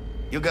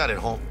 You got it,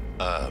 home.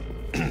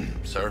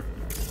 Sir.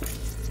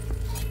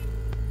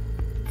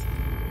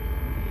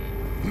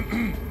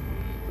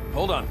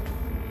 Hold on.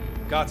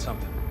 Got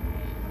something.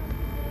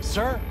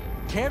 Sir,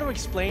 care to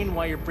explain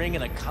why you're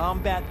bringing a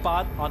combat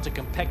bot onto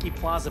Kentucky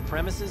Plaza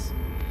premises?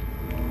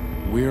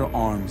 We're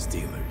arms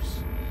dealers.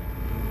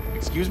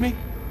 Excuse me?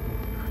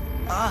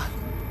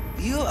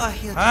 You are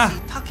here to Ah.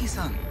 see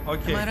Taki-san.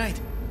 Okay. Am I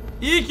right?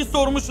 İyi ki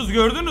sormuşuz,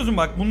 gördünüz mü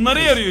bak, bunları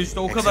yarıyor işte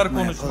o kadar Accept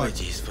my konuşmak.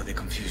 apologies for the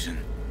confusion.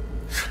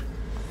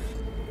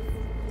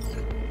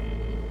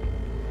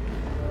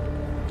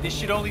 This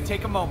should only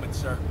take a moment,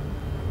 sir.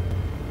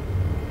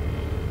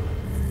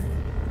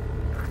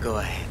 Go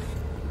ahead.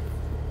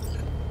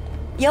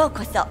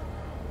 Yokoso.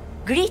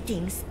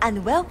 Greetings and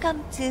welcome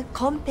to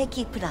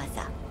Konpeki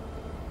Plaza.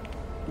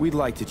 We'd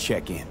like to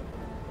check in.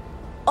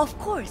 Of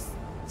course.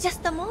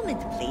 Just a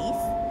moment,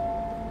 please.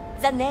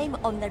 The name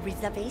on the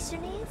reservation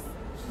is?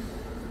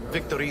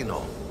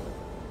 Victorino.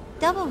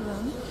 Double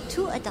room,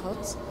 2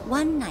 adults,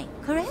 1 night,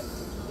 correct?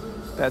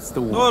 That's the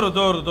one.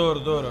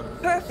 Doğru.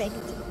 Perfect.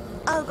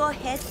 I'll go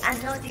ahead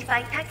and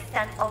notify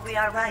Taki-san of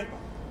your arrival.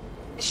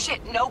 Shit,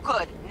 no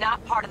good.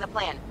 Not part of the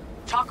plan.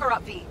 Talk her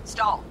up, V.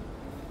 Stall.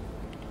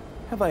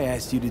 Have I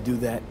asked you to do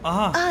that?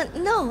 Aha.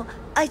 No.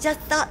 I just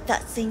thought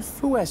that since...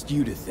 Who asked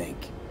you to think?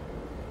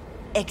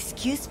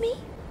 Excuse me?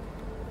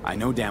 I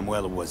know damn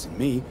well it wasn't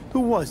me. Who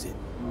was it?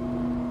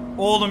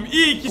 Oğlum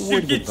iyi ki A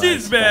word of advice,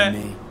 şirketçiyiz if I be.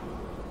 may.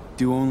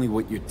 Do only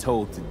what you're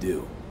told to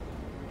do.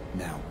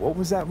 Now, what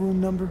was that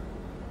room number?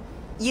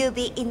 You'll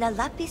be in the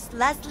Lapis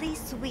Lazuli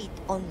suite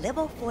on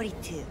level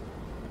 42.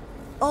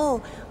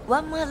 Oh,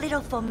 one more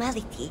little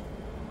formality.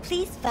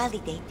 Please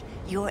validate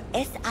your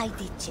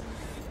SID chip.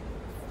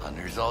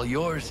 Honor's all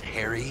yours,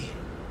 Harry.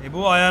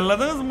 Bu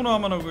ayarladınız mı bunu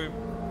amına koyayım?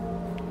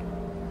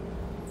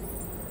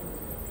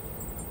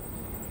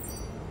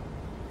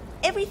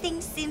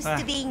 Everything seems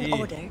to be in iyi.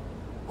 order.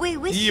 We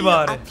wish İyi you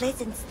bari. a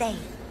pleasant stay.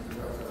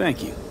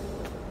 Thank you.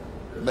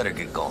 Better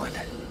get going.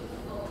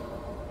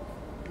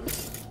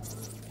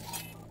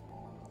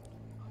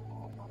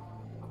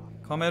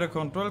 Kamera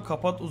kontrol,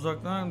 kapat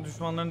uzaktan,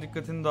 düşmanların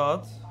dikkatini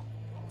dağıt.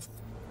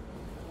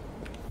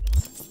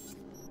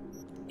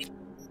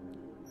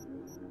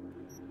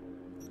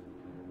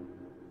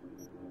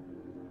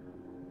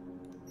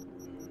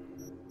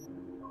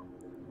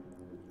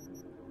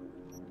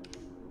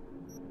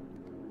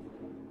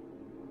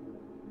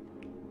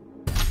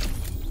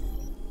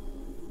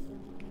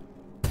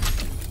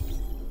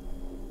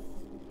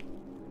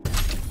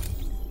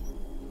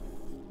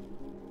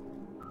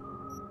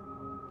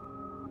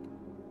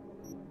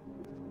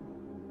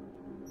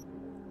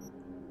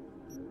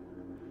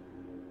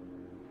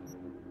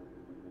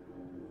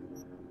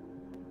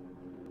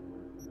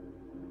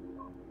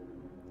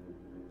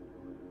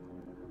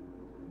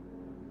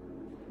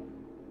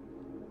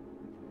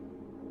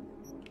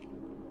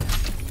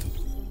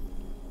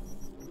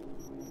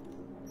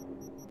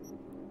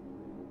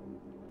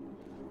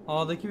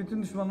 A'daki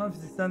bütün düşmanlar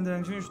fiziksel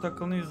direnci 3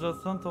 dakikalığına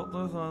 %60'dan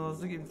toplar sonra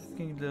hızlı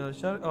gitsin gidiyor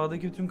aşağı.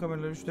 A'daki bütün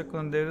kameraları 3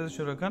 dakikalığına devre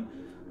dışı bırakan.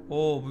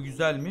 Oo bu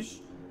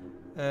güzelmiş.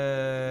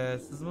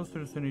 Sızma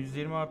süresini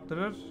 120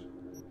 arttırır.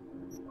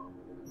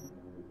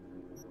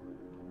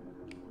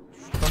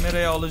 Şu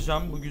kamerayı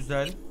alacağım, bu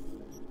güzel.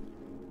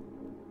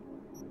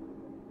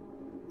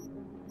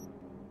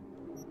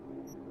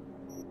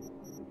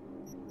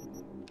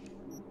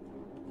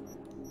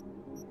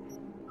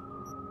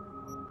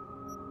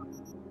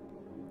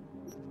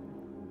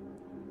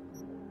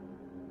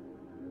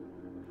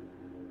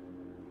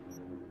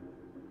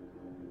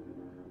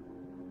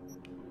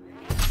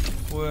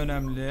 Bu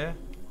önemli.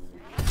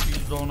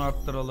 %10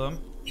 arttıralım.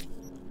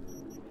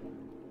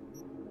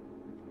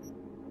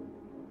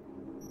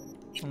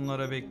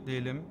 Bunlara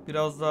bekleyelim.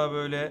 Biraz daha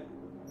böyle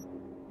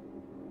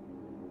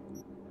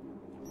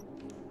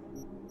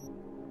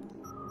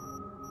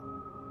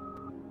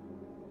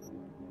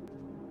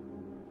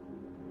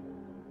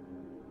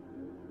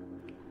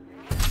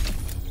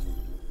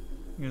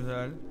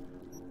güzel.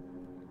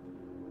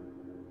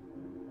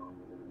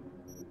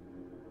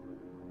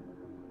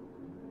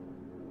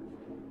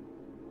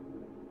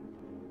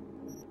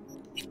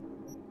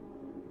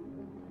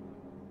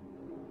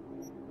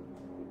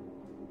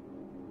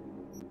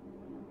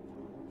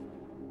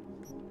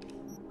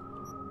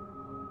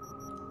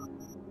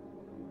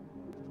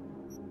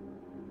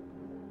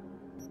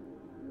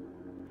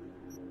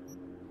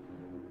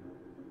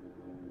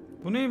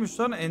 Bu neymiş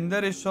lan?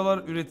 Ender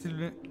eşyalar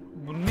üretilme.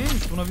 Bu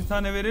neymiş? Buna bir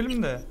tane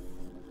verelim de.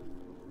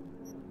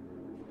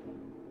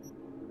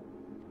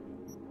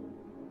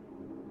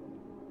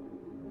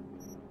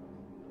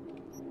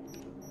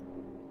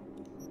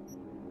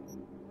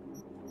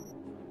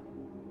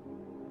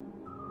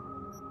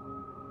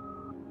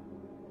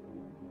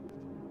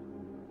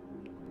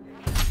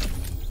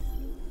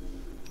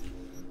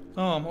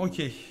 Tamam,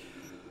 okey.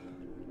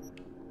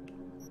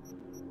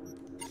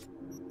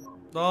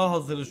 Daha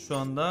hazırız şu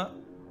anda.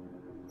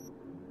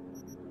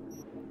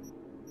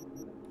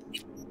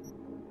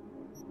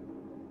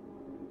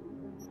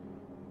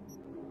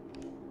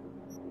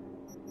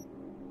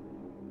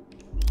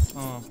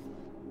 Tamam.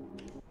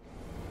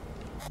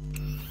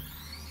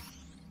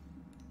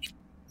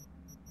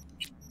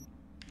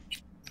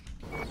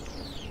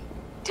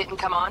 Didn't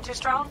come on too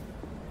strong?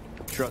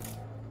 Truck.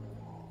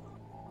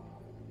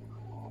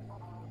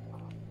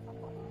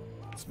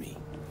 It's me.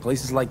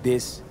 Places like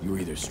this, you're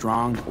either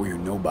strong or you're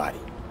nobody.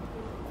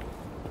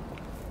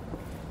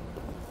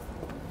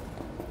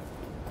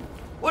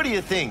 What do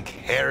you think,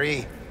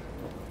 Harry?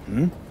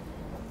 Hmm?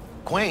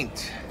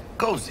 Quaint,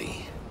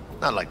 cozy.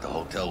 Not like the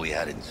hotel we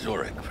had in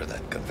Zurich for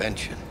that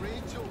convention.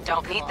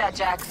 Don't need that,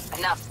 Jack.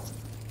 Enough.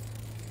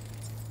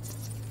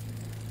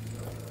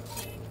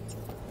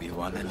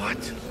 What? I'm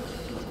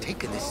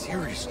taking this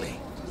seriously.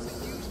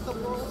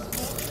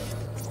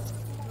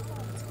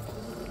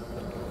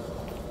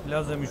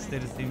 Plaza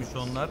müşterisiymiş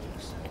onlar.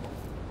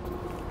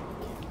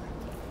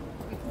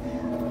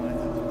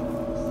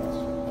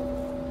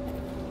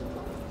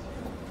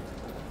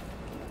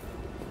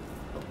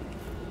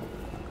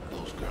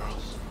 Those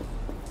girls.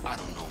 I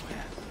don't know,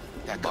 man.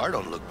 That bar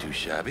don't look too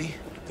shabby.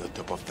 The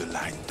top of the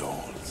line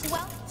dolls.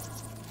 Welcome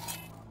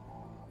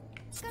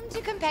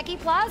to Konpeki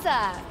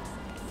Plaza.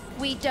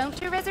 We don't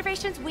do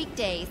reservations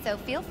weekdays, so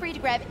feel free to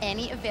grab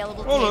any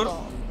available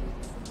table.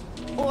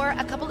 Or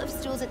a couple of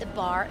stools at the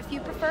bar if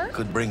you prefer.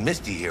 Could bring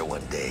Misty here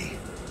one day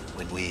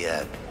when we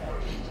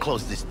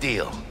close this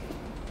deal.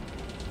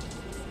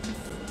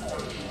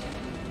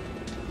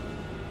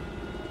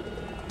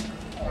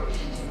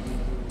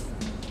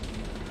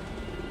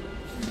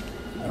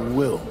 You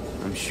will,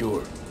 I'm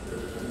sure.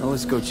 Now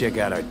let's go check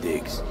out our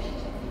digs.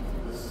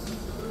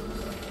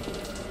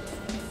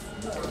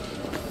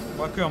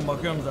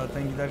 Bakıyorum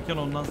zaten giderken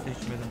ondan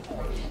seçmedim.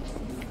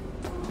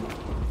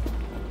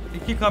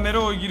 2 kamera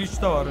o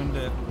girişte var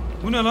önde.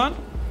 Bu ne lan?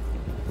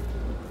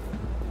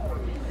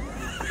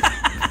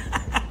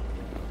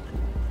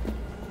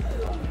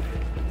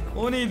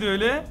 O neydi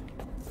öyle?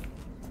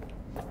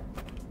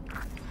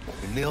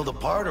 You nailed the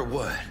part or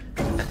what?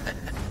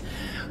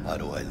 How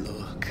do I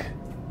look?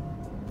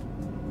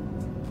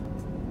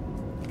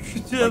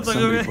 Like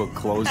somebody put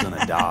clothes on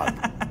a dog.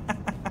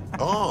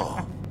 Oh,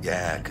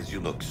 yeah, because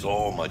you look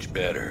so much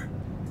better.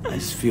 I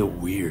just feel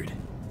weird.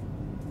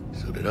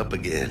 Suit it up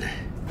again,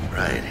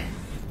 right?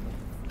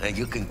 And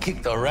you can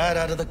kick the rat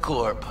out of the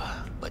corp,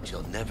 but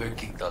you'll never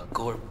kick the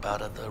corp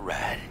out of the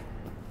rat.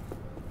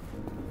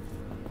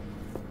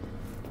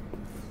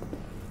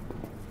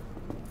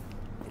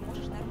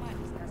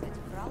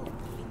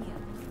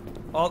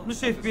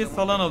 ...60 FPS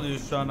falan alıyor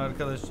şu an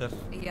arkadaşlar.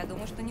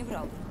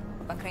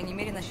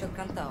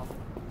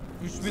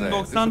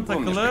 3090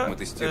 takılı,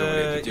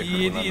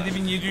 i7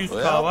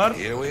 7700K var.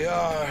 Here we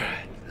are,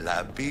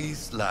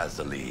 Lapis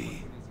Lazuli.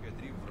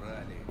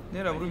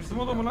 Nere, bu bizim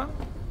oda mı lan?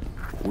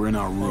 We're in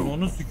our room.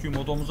 Onu süküyüm,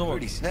 odamıza bak.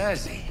 Pretty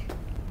snazzy.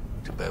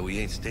 Too bad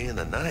we ain't staying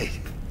the night.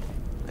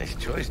 Nice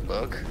choice,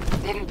 Bug.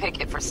 Didn't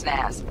pick it for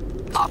snaz.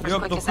 Offers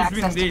Yok, quickest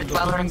 9000 access to değil,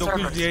 dweller and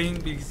 9900 servers.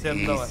 yayın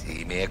bilgisayarında var.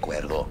 Sí, me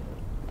acuerdo.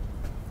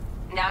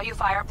 Now you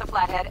fire up the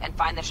flathead and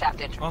find the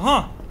shaft entrance.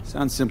 Aha!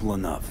 Sounds simple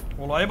enough.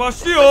 Olay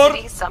başlıyor.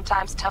 Simplicity is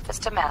sometimes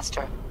toughest to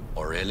master.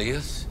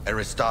 Aurelius?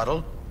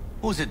 Aristotle?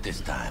 Who's it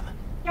this time?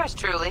 Yours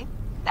truly.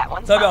 That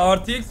one's Tabi mine.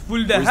 RTX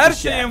fullde, her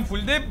şey en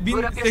fullde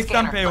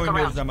 1080p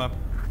oynuyoruz ama.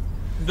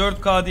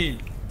 4K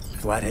değil.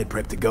 Flathead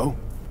prep to go?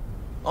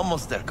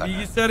 Almost there, Carter.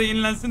 Bilgisayar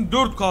yenilensin,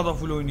 4K'da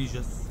full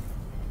oynayacağız.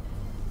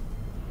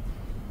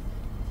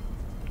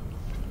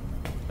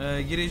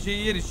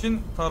 Gireceği yer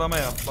için tarama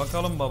yap.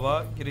 Bakalım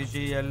baba,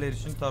 gireceği yerler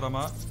için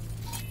tarama.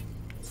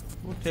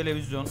 Bu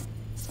televizyon.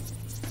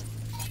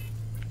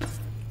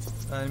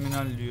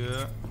 Terminal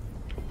diyor.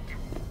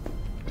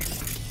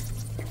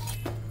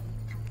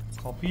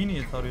 Kapıyı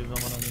niye tarıyor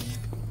zaman adamı?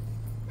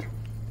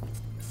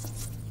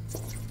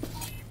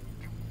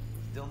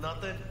 Still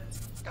nothing?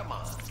 Come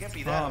on, can't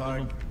be that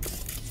hard.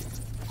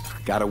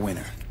 Got a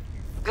winner.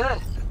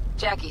 Good.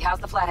 Jackie,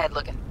 how's the flathead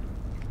looking?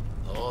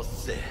 All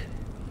set.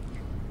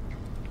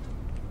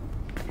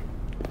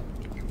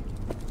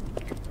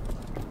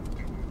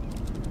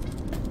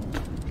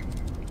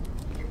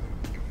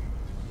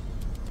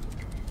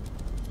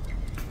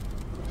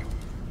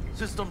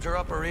 Systems are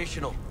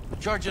operational.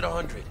 Charge at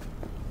 100.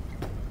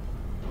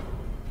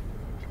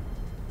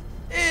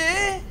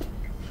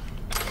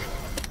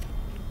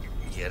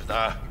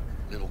 Mierda.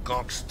 Little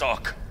gonk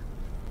stuck.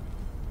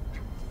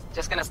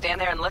 Just gonna stand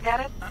there and look at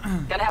it?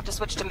 Gonna have to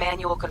switch to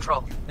manual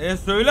control.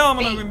 Söyle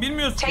amına koyayım,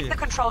 bilmiyoruz ki. Take the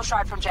control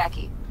shard from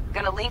Jackie.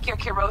 Gonna link your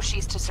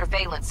Kiroshis to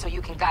surveillance so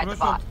you can guide the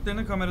bot.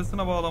 Kiroshi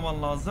kamerasına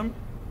bağlaman lazım.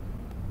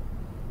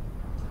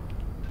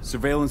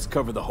 Surveillance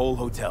cover the whole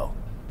hotel.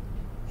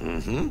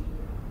 Mm-hmm.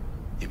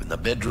 Even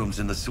the bedrooms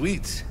and the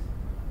suites.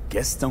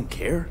 Guests don't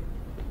care?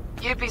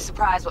 You'd be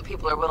surprised what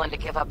people are willing to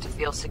give up to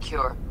feel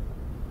secure.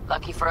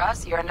 Lucky for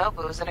us,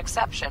 Yorinobu's an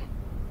exception.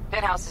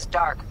 Penthouse is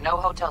dark, no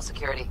hotel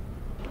security.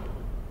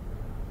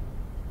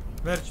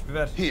 Ver çipi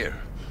ver.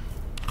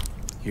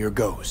 Here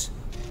goes.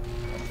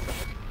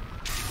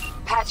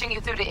 Patching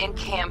you through to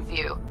in-cam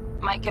view.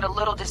 Might get a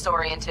little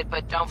disoriented,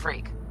 but don't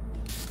freak.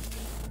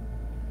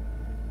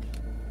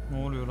 Ne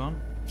oluyor lan?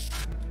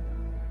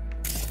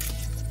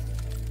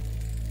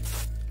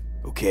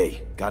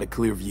 Okay, got a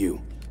clear view.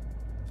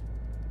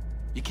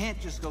 You can't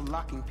just go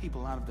locking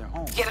people out of their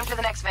homes. Get them to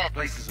the next vent.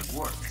 Places of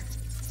work.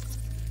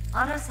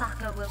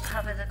 Arasaka will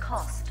cover the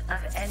cost of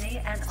any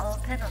and all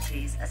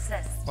penalties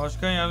assessed.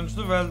 Başkan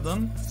yardımcısı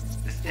Weldon.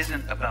 This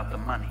isn't about the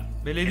money.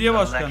 Belediye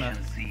başkanı.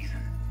 Election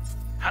season.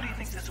 How do you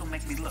think this will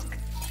make me look?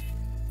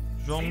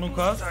 John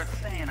Lucas. Start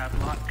saying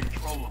I've lost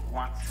control of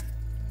Watson.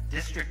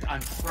 District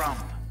I'm from.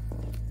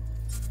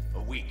 A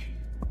week.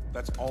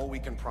 That's all we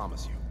can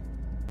promise you.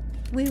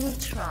 We will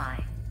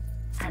try,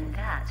 and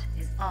that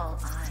is all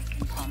I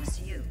can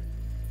promise you.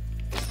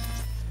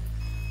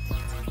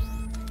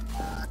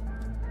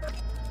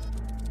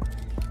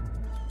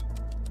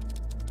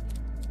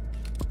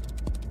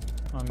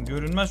 Tamam,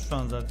 görünmez şu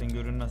an zaten,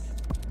 görünmez.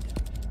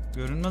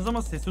 Görünmez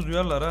ama sesi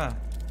duyarlar ha.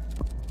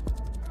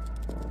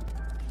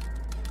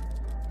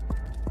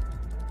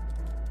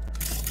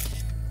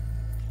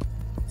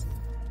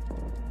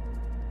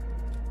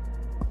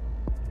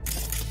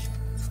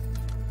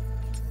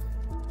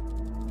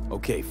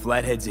 Okay,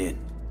 Flathead's in.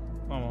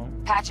 Tamam.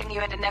 Patching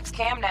you into next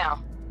cam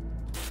now.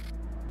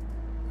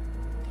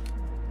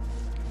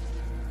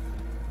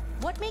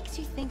 What makes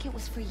you think it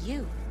was for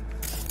you?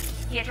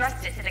 He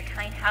addressed it to the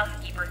kind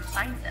housekeeper who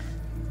finds him.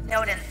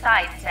 Note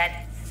inside said,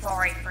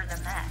 "Sorry for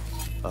the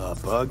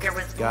mess." Bug? There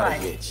was Got blood a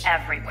hitch.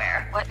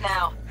 everywhere. What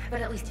now?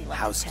 But at least he left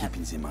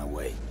Housekeeping's in my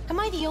way. Am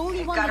I the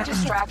only one Got that a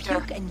just gets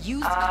distractor. puke and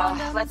used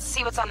condoms? Let's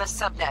see what's on the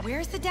subnet.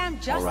 Where's the damn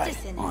justice All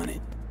right, in it? on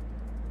it.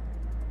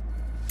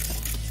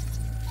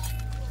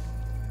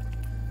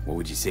 What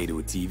would you say to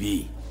a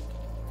TV?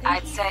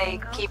 I'd say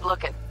keep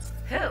looking.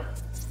 Who?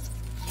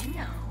 You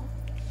know.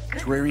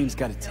 Terrarium's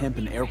got a temp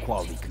and air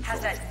quality Has control.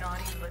 that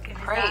naughty look in his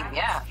Crane, eye?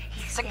 yeah.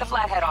 Stick the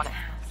flathead on it.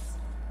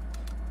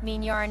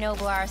 Mean Yorinobu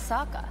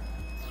Arasaka.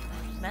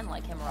 Men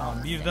like him are all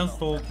Tamam, birden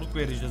soğukluk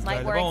vereceğiz Might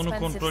galiba. wear Onu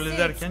expensive kontrol suits,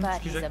 ederken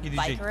but he's a çıkacak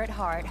gidecek. biker at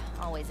heart,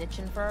 always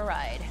itching for a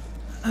ride.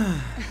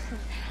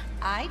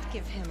 I'd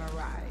give him a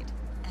ride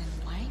and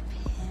wipe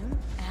him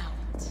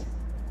out.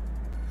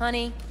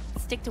 Honey,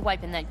 stick to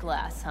wiping that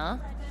glass, huh?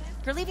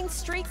 You're leaving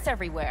streaks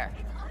everywhere.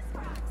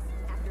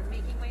 After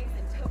making waves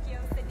in Tokyo,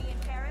 Sydney,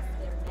 and Paris,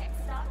 their next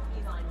stop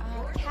is on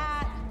your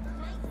Cat.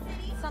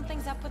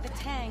 Something's up with the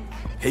tank.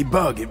 Hey,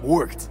 Bug, it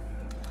worked.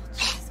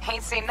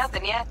 Ain't seen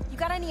nothing yet. You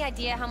got any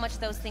idea how much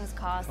those things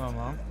cost?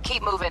 Tamam.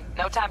 Keep moving.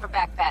 No time for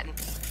backpatting.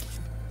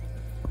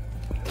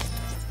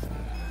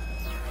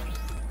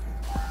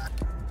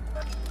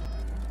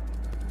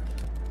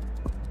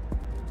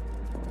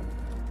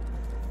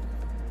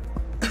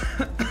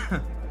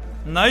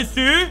 Nice.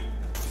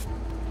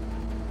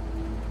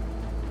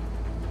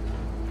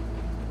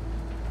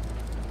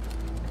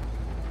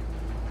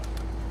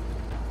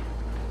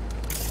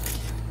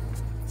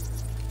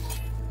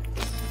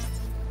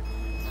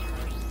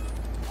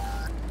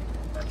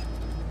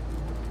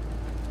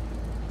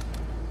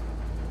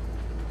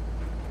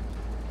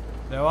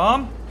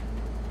 Devam.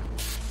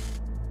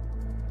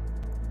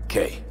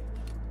 Okay.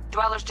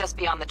 Dweller's just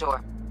beyond the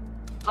door.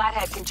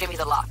 Flathead can jimmy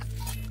the lock.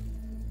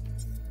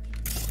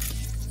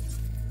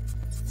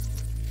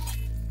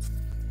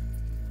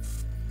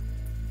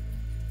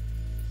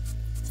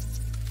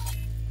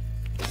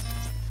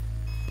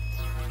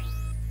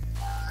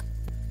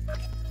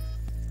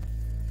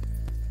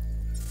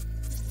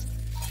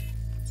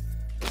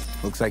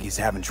 Looks like he's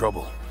having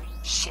trouble.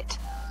 Shit.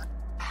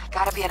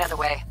 Gotta be another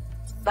way.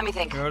 Let me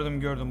think.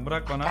 Gördüm.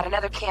 Bırak Got bana.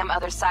 another cam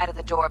other side of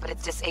the door, but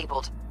it's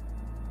disabled.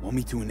 Want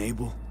me to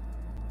enable?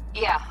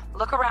 Yeah,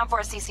 look around for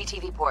a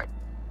CCTV port.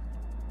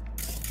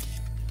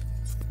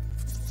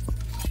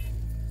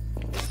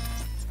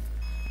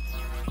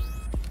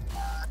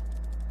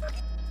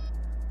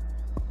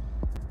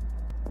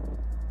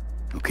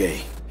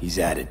 Okay, he's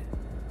at it.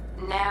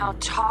 Now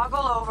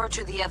toggle over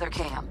to the other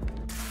cam.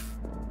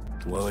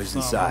 Dweller's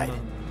inside.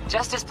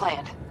 Just as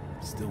planned.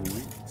 Still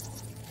win?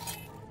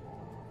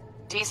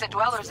 Decent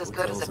Dweller's as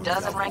good as a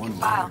dozen rank and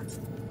file.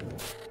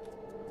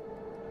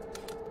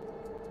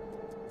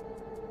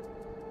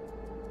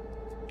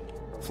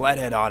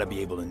 Flathead ought to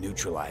be able to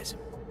neutralize him.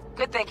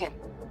 Good thinking.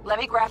 Let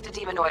me graft a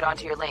demonoid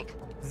onto your link.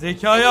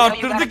 Zekayı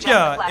arttırdık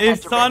ya.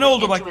 Efsane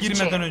oldu bak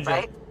girmeden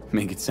önce.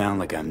 Make it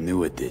sound like I'm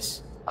new at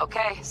this.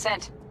 Okay,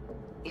 sent.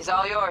 He's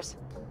all yours.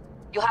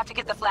 You'll have to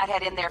get the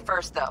flathead in there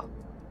first, though.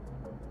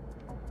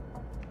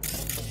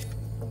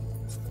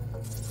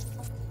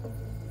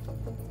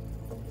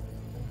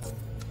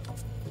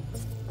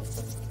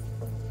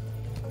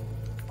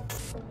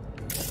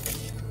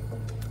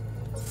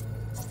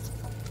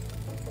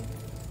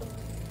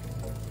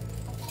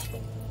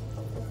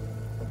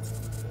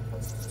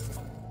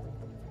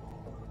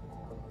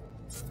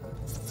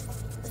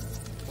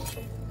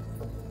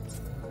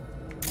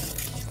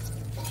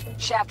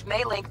 Shaft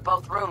may link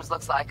both rooms,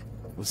 looks like.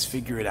 Let's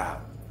figure it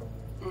out.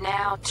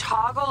 Now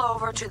toggle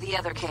over to the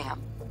other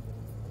cam.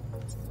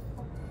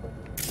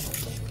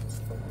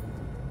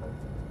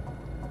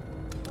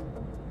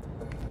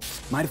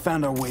 Might have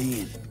found our way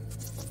in.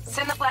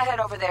 Send the flathead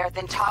over there,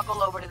 then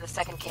toggle over to the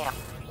second camp.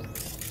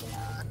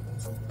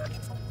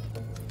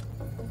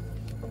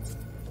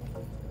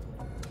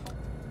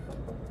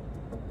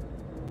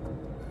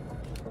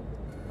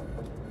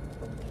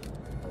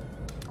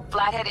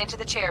 Flathead into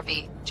the chair,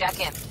 V. Jack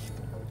in.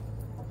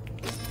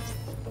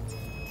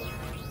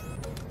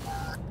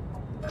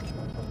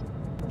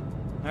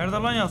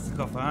 Nerede lan yastık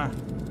kafa ha?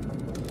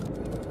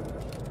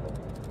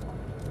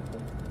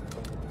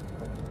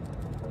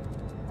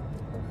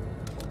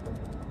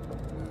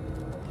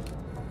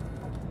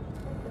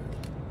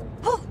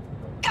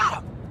 Got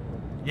him!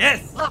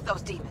 Yes! Love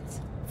those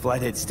demons.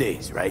 Flathead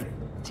stays, right?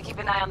 To keep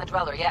an eye on the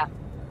Dweller, yeah.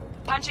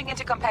 Punching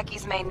into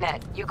Konpeki's main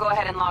net. You go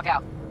ahead and log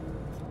out.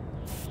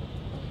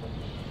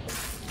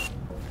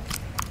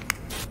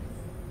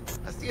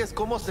 Así es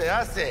como se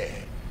hace.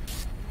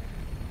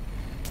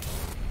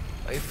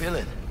 How you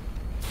feeling?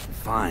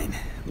 Fine.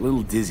 A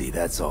little dizzy,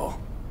 that's all.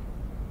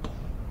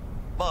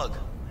 Bug,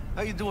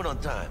 how you doing on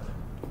time?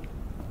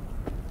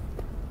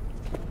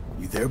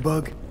 You there,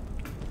 Bug?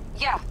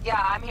 Yeah,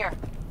 I'm here.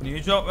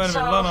 Niye cevap vermedin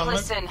lan So, anlık?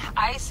 listen,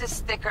 ice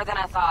is thicker than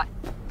I thought.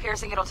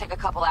 Piercing it'll take a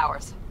couple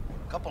hours.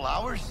 Couple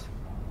hours?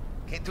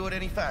 Can't do it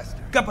any faster.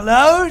 Couple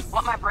hours?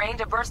 Want my brain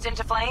to burst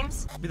into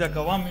flames? Bir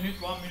dakika, 1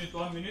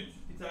 minute.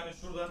 Bir tane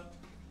şuradan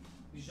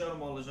bir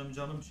jarum alacağım,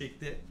 canım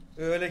çekti.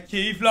 Öyle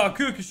keyifli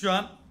akıyor ki şu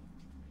an.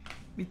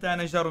 Bir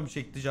tane jarum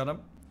çekti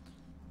canım.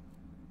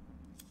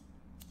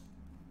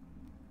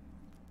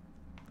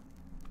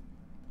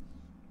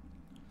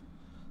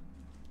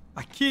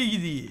 Akiye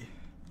gidiyor.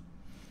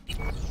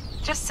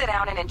 Just sit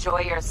down and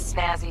enjoy your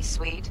snazzy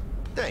suite.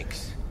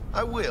 Thanks,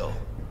 I will.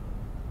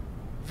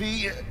 V,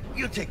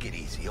 you take it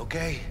easy,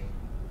 okay?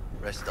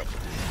 Rest up a bit.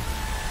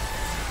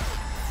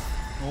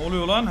 Ne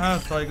oluyor lan? Ha,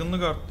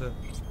 saygınlık arttı.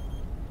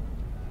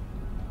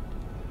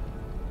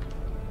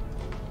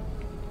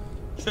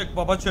 Çök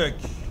baba çök.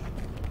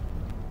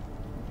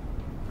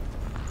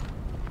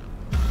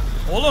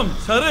 Oğlum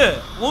çarı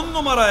 10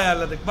 numara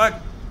ayarladık bak.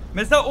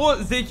 Mesela o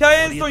zekayı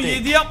en son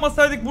 7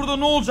 yapmasaydık burada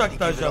ne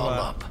olacaktı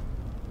acaba?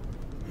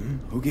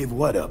 Who gave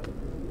what up?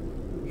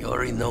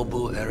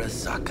 Yorinobu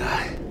Arasaka.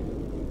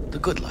 The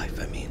good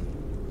life, I mean.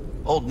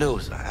 Old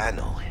news, I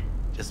know.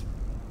 Just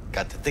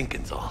got to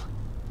thinking's all.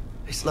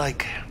 It's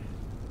like,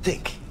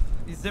 think.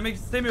 İzlemek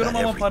istemiyorum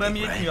ama param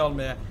yetmiyor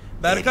almaya.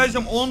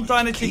 Berkaycığım 10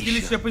 tane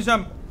çekiliş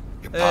yapacağım.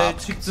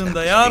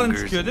 Çıktığında yarın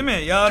çıkıyor değil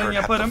mi? Yarın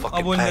yaparım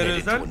abonelere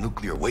özel.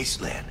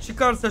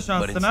 Çıkarsa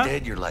şansına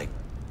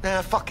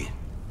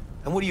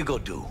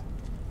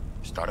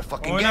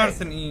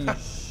oynarsın iyi.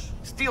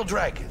 Steel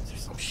dragons or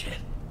some shit.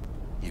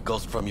 You go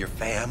from your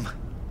fam,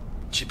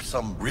 chip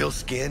some real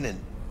skin and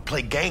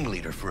play gang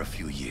leader for a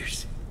few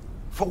years.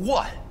 For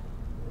what?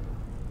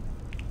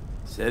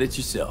 Said it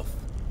yourself.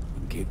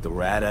 You kick the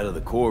rat out of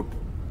the corp.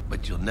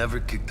 But you'll never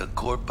kick the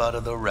corp out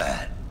of the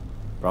rat.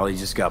 Probably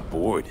just got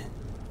bored.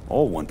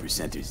 All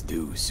 1%ers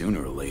do,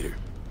 sooner or later.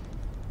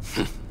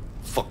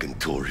 Fucking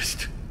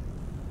tourist.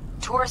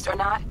 Tourist or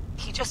not,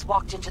 he just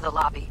walked into the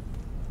lobby.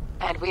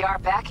 And we are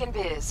back in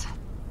biz.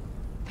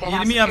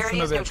 20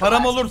 yapsın be.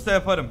 Param olursa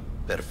yaparım.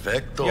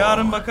 Perfecto.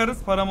 Yarın bakarız,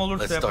 param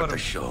olursa yaparım.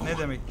 Ne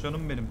demek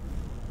canım benim.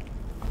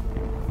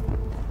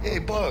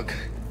 Hey Bug,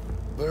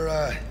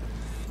 were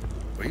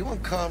you on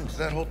comms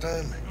that whole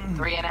time?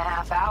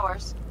 3.5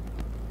 hours.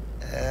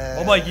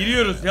 Baba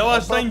giriyoruz,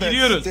 yavaştan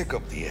giriyoruz.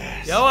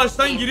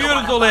 Yavaştan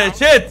giriyoruz olaya,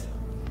 chat.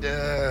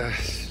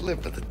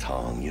 Slip of the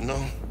tongue, you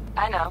know.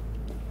 I know.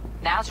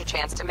 Now's your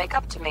chance to make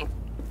up to me.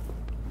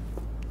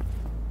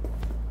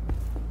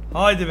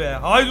 Haydi be,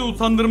 haydi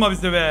utandırma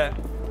bizi be.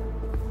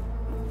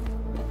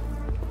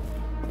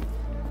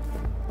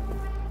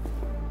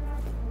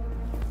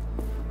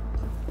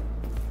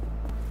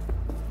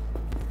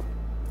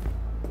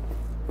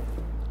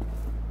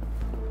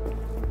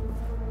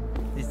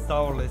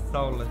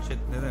 Estağfurullah chat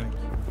ne demek.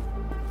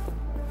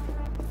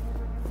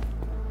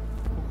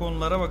 Bu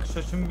konulara bakış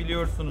açımı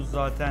biliyorsunuz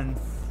zaten.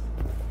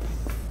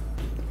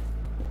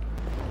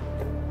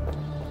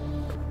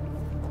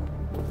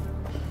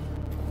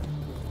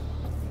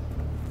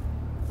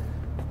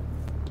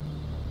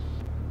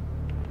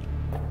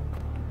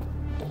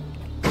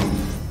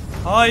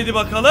 Haydi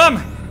bakalım.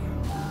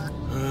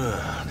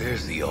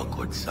 There's the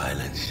awkward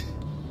silence.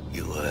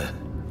 You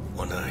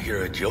wanna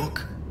hear a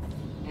joke?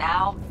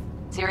 Now?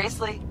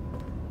 Seriously?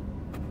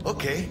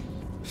 Okay,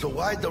 so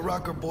why'd the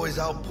Rocker Boy's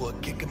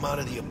output kick him out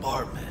of the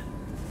apartment?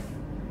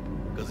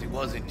 Because he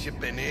wasn't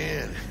chipping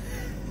in.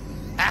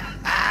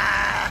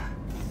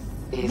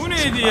 Bu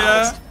neydi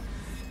ya?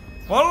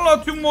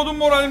 Vallahi tüm modum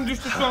moralim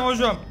düştü şu an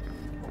hocam.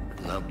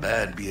 Not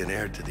bad being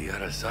heir to the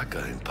Arasaka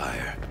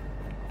Empire.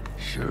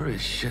 Sure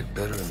as shit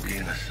better than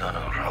being a son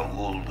of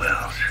Raoul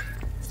Wells.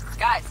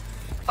 Guys,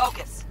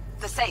 focus.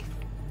 The safe.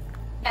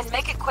 And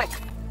make it quick.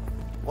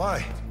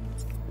 Why?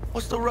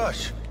 What's the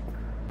rush?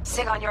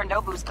 Sigon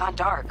Yorinobu's gone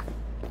dark.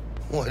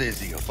 What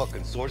is he, a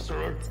fucking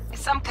sorcerer?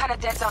 Some kind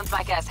of dead zone's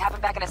my guess. Have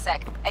him back in a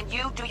sec. And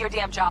you do your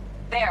damn job.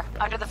 There,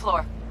 under the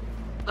floor.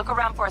 Look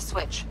around for a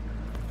switch.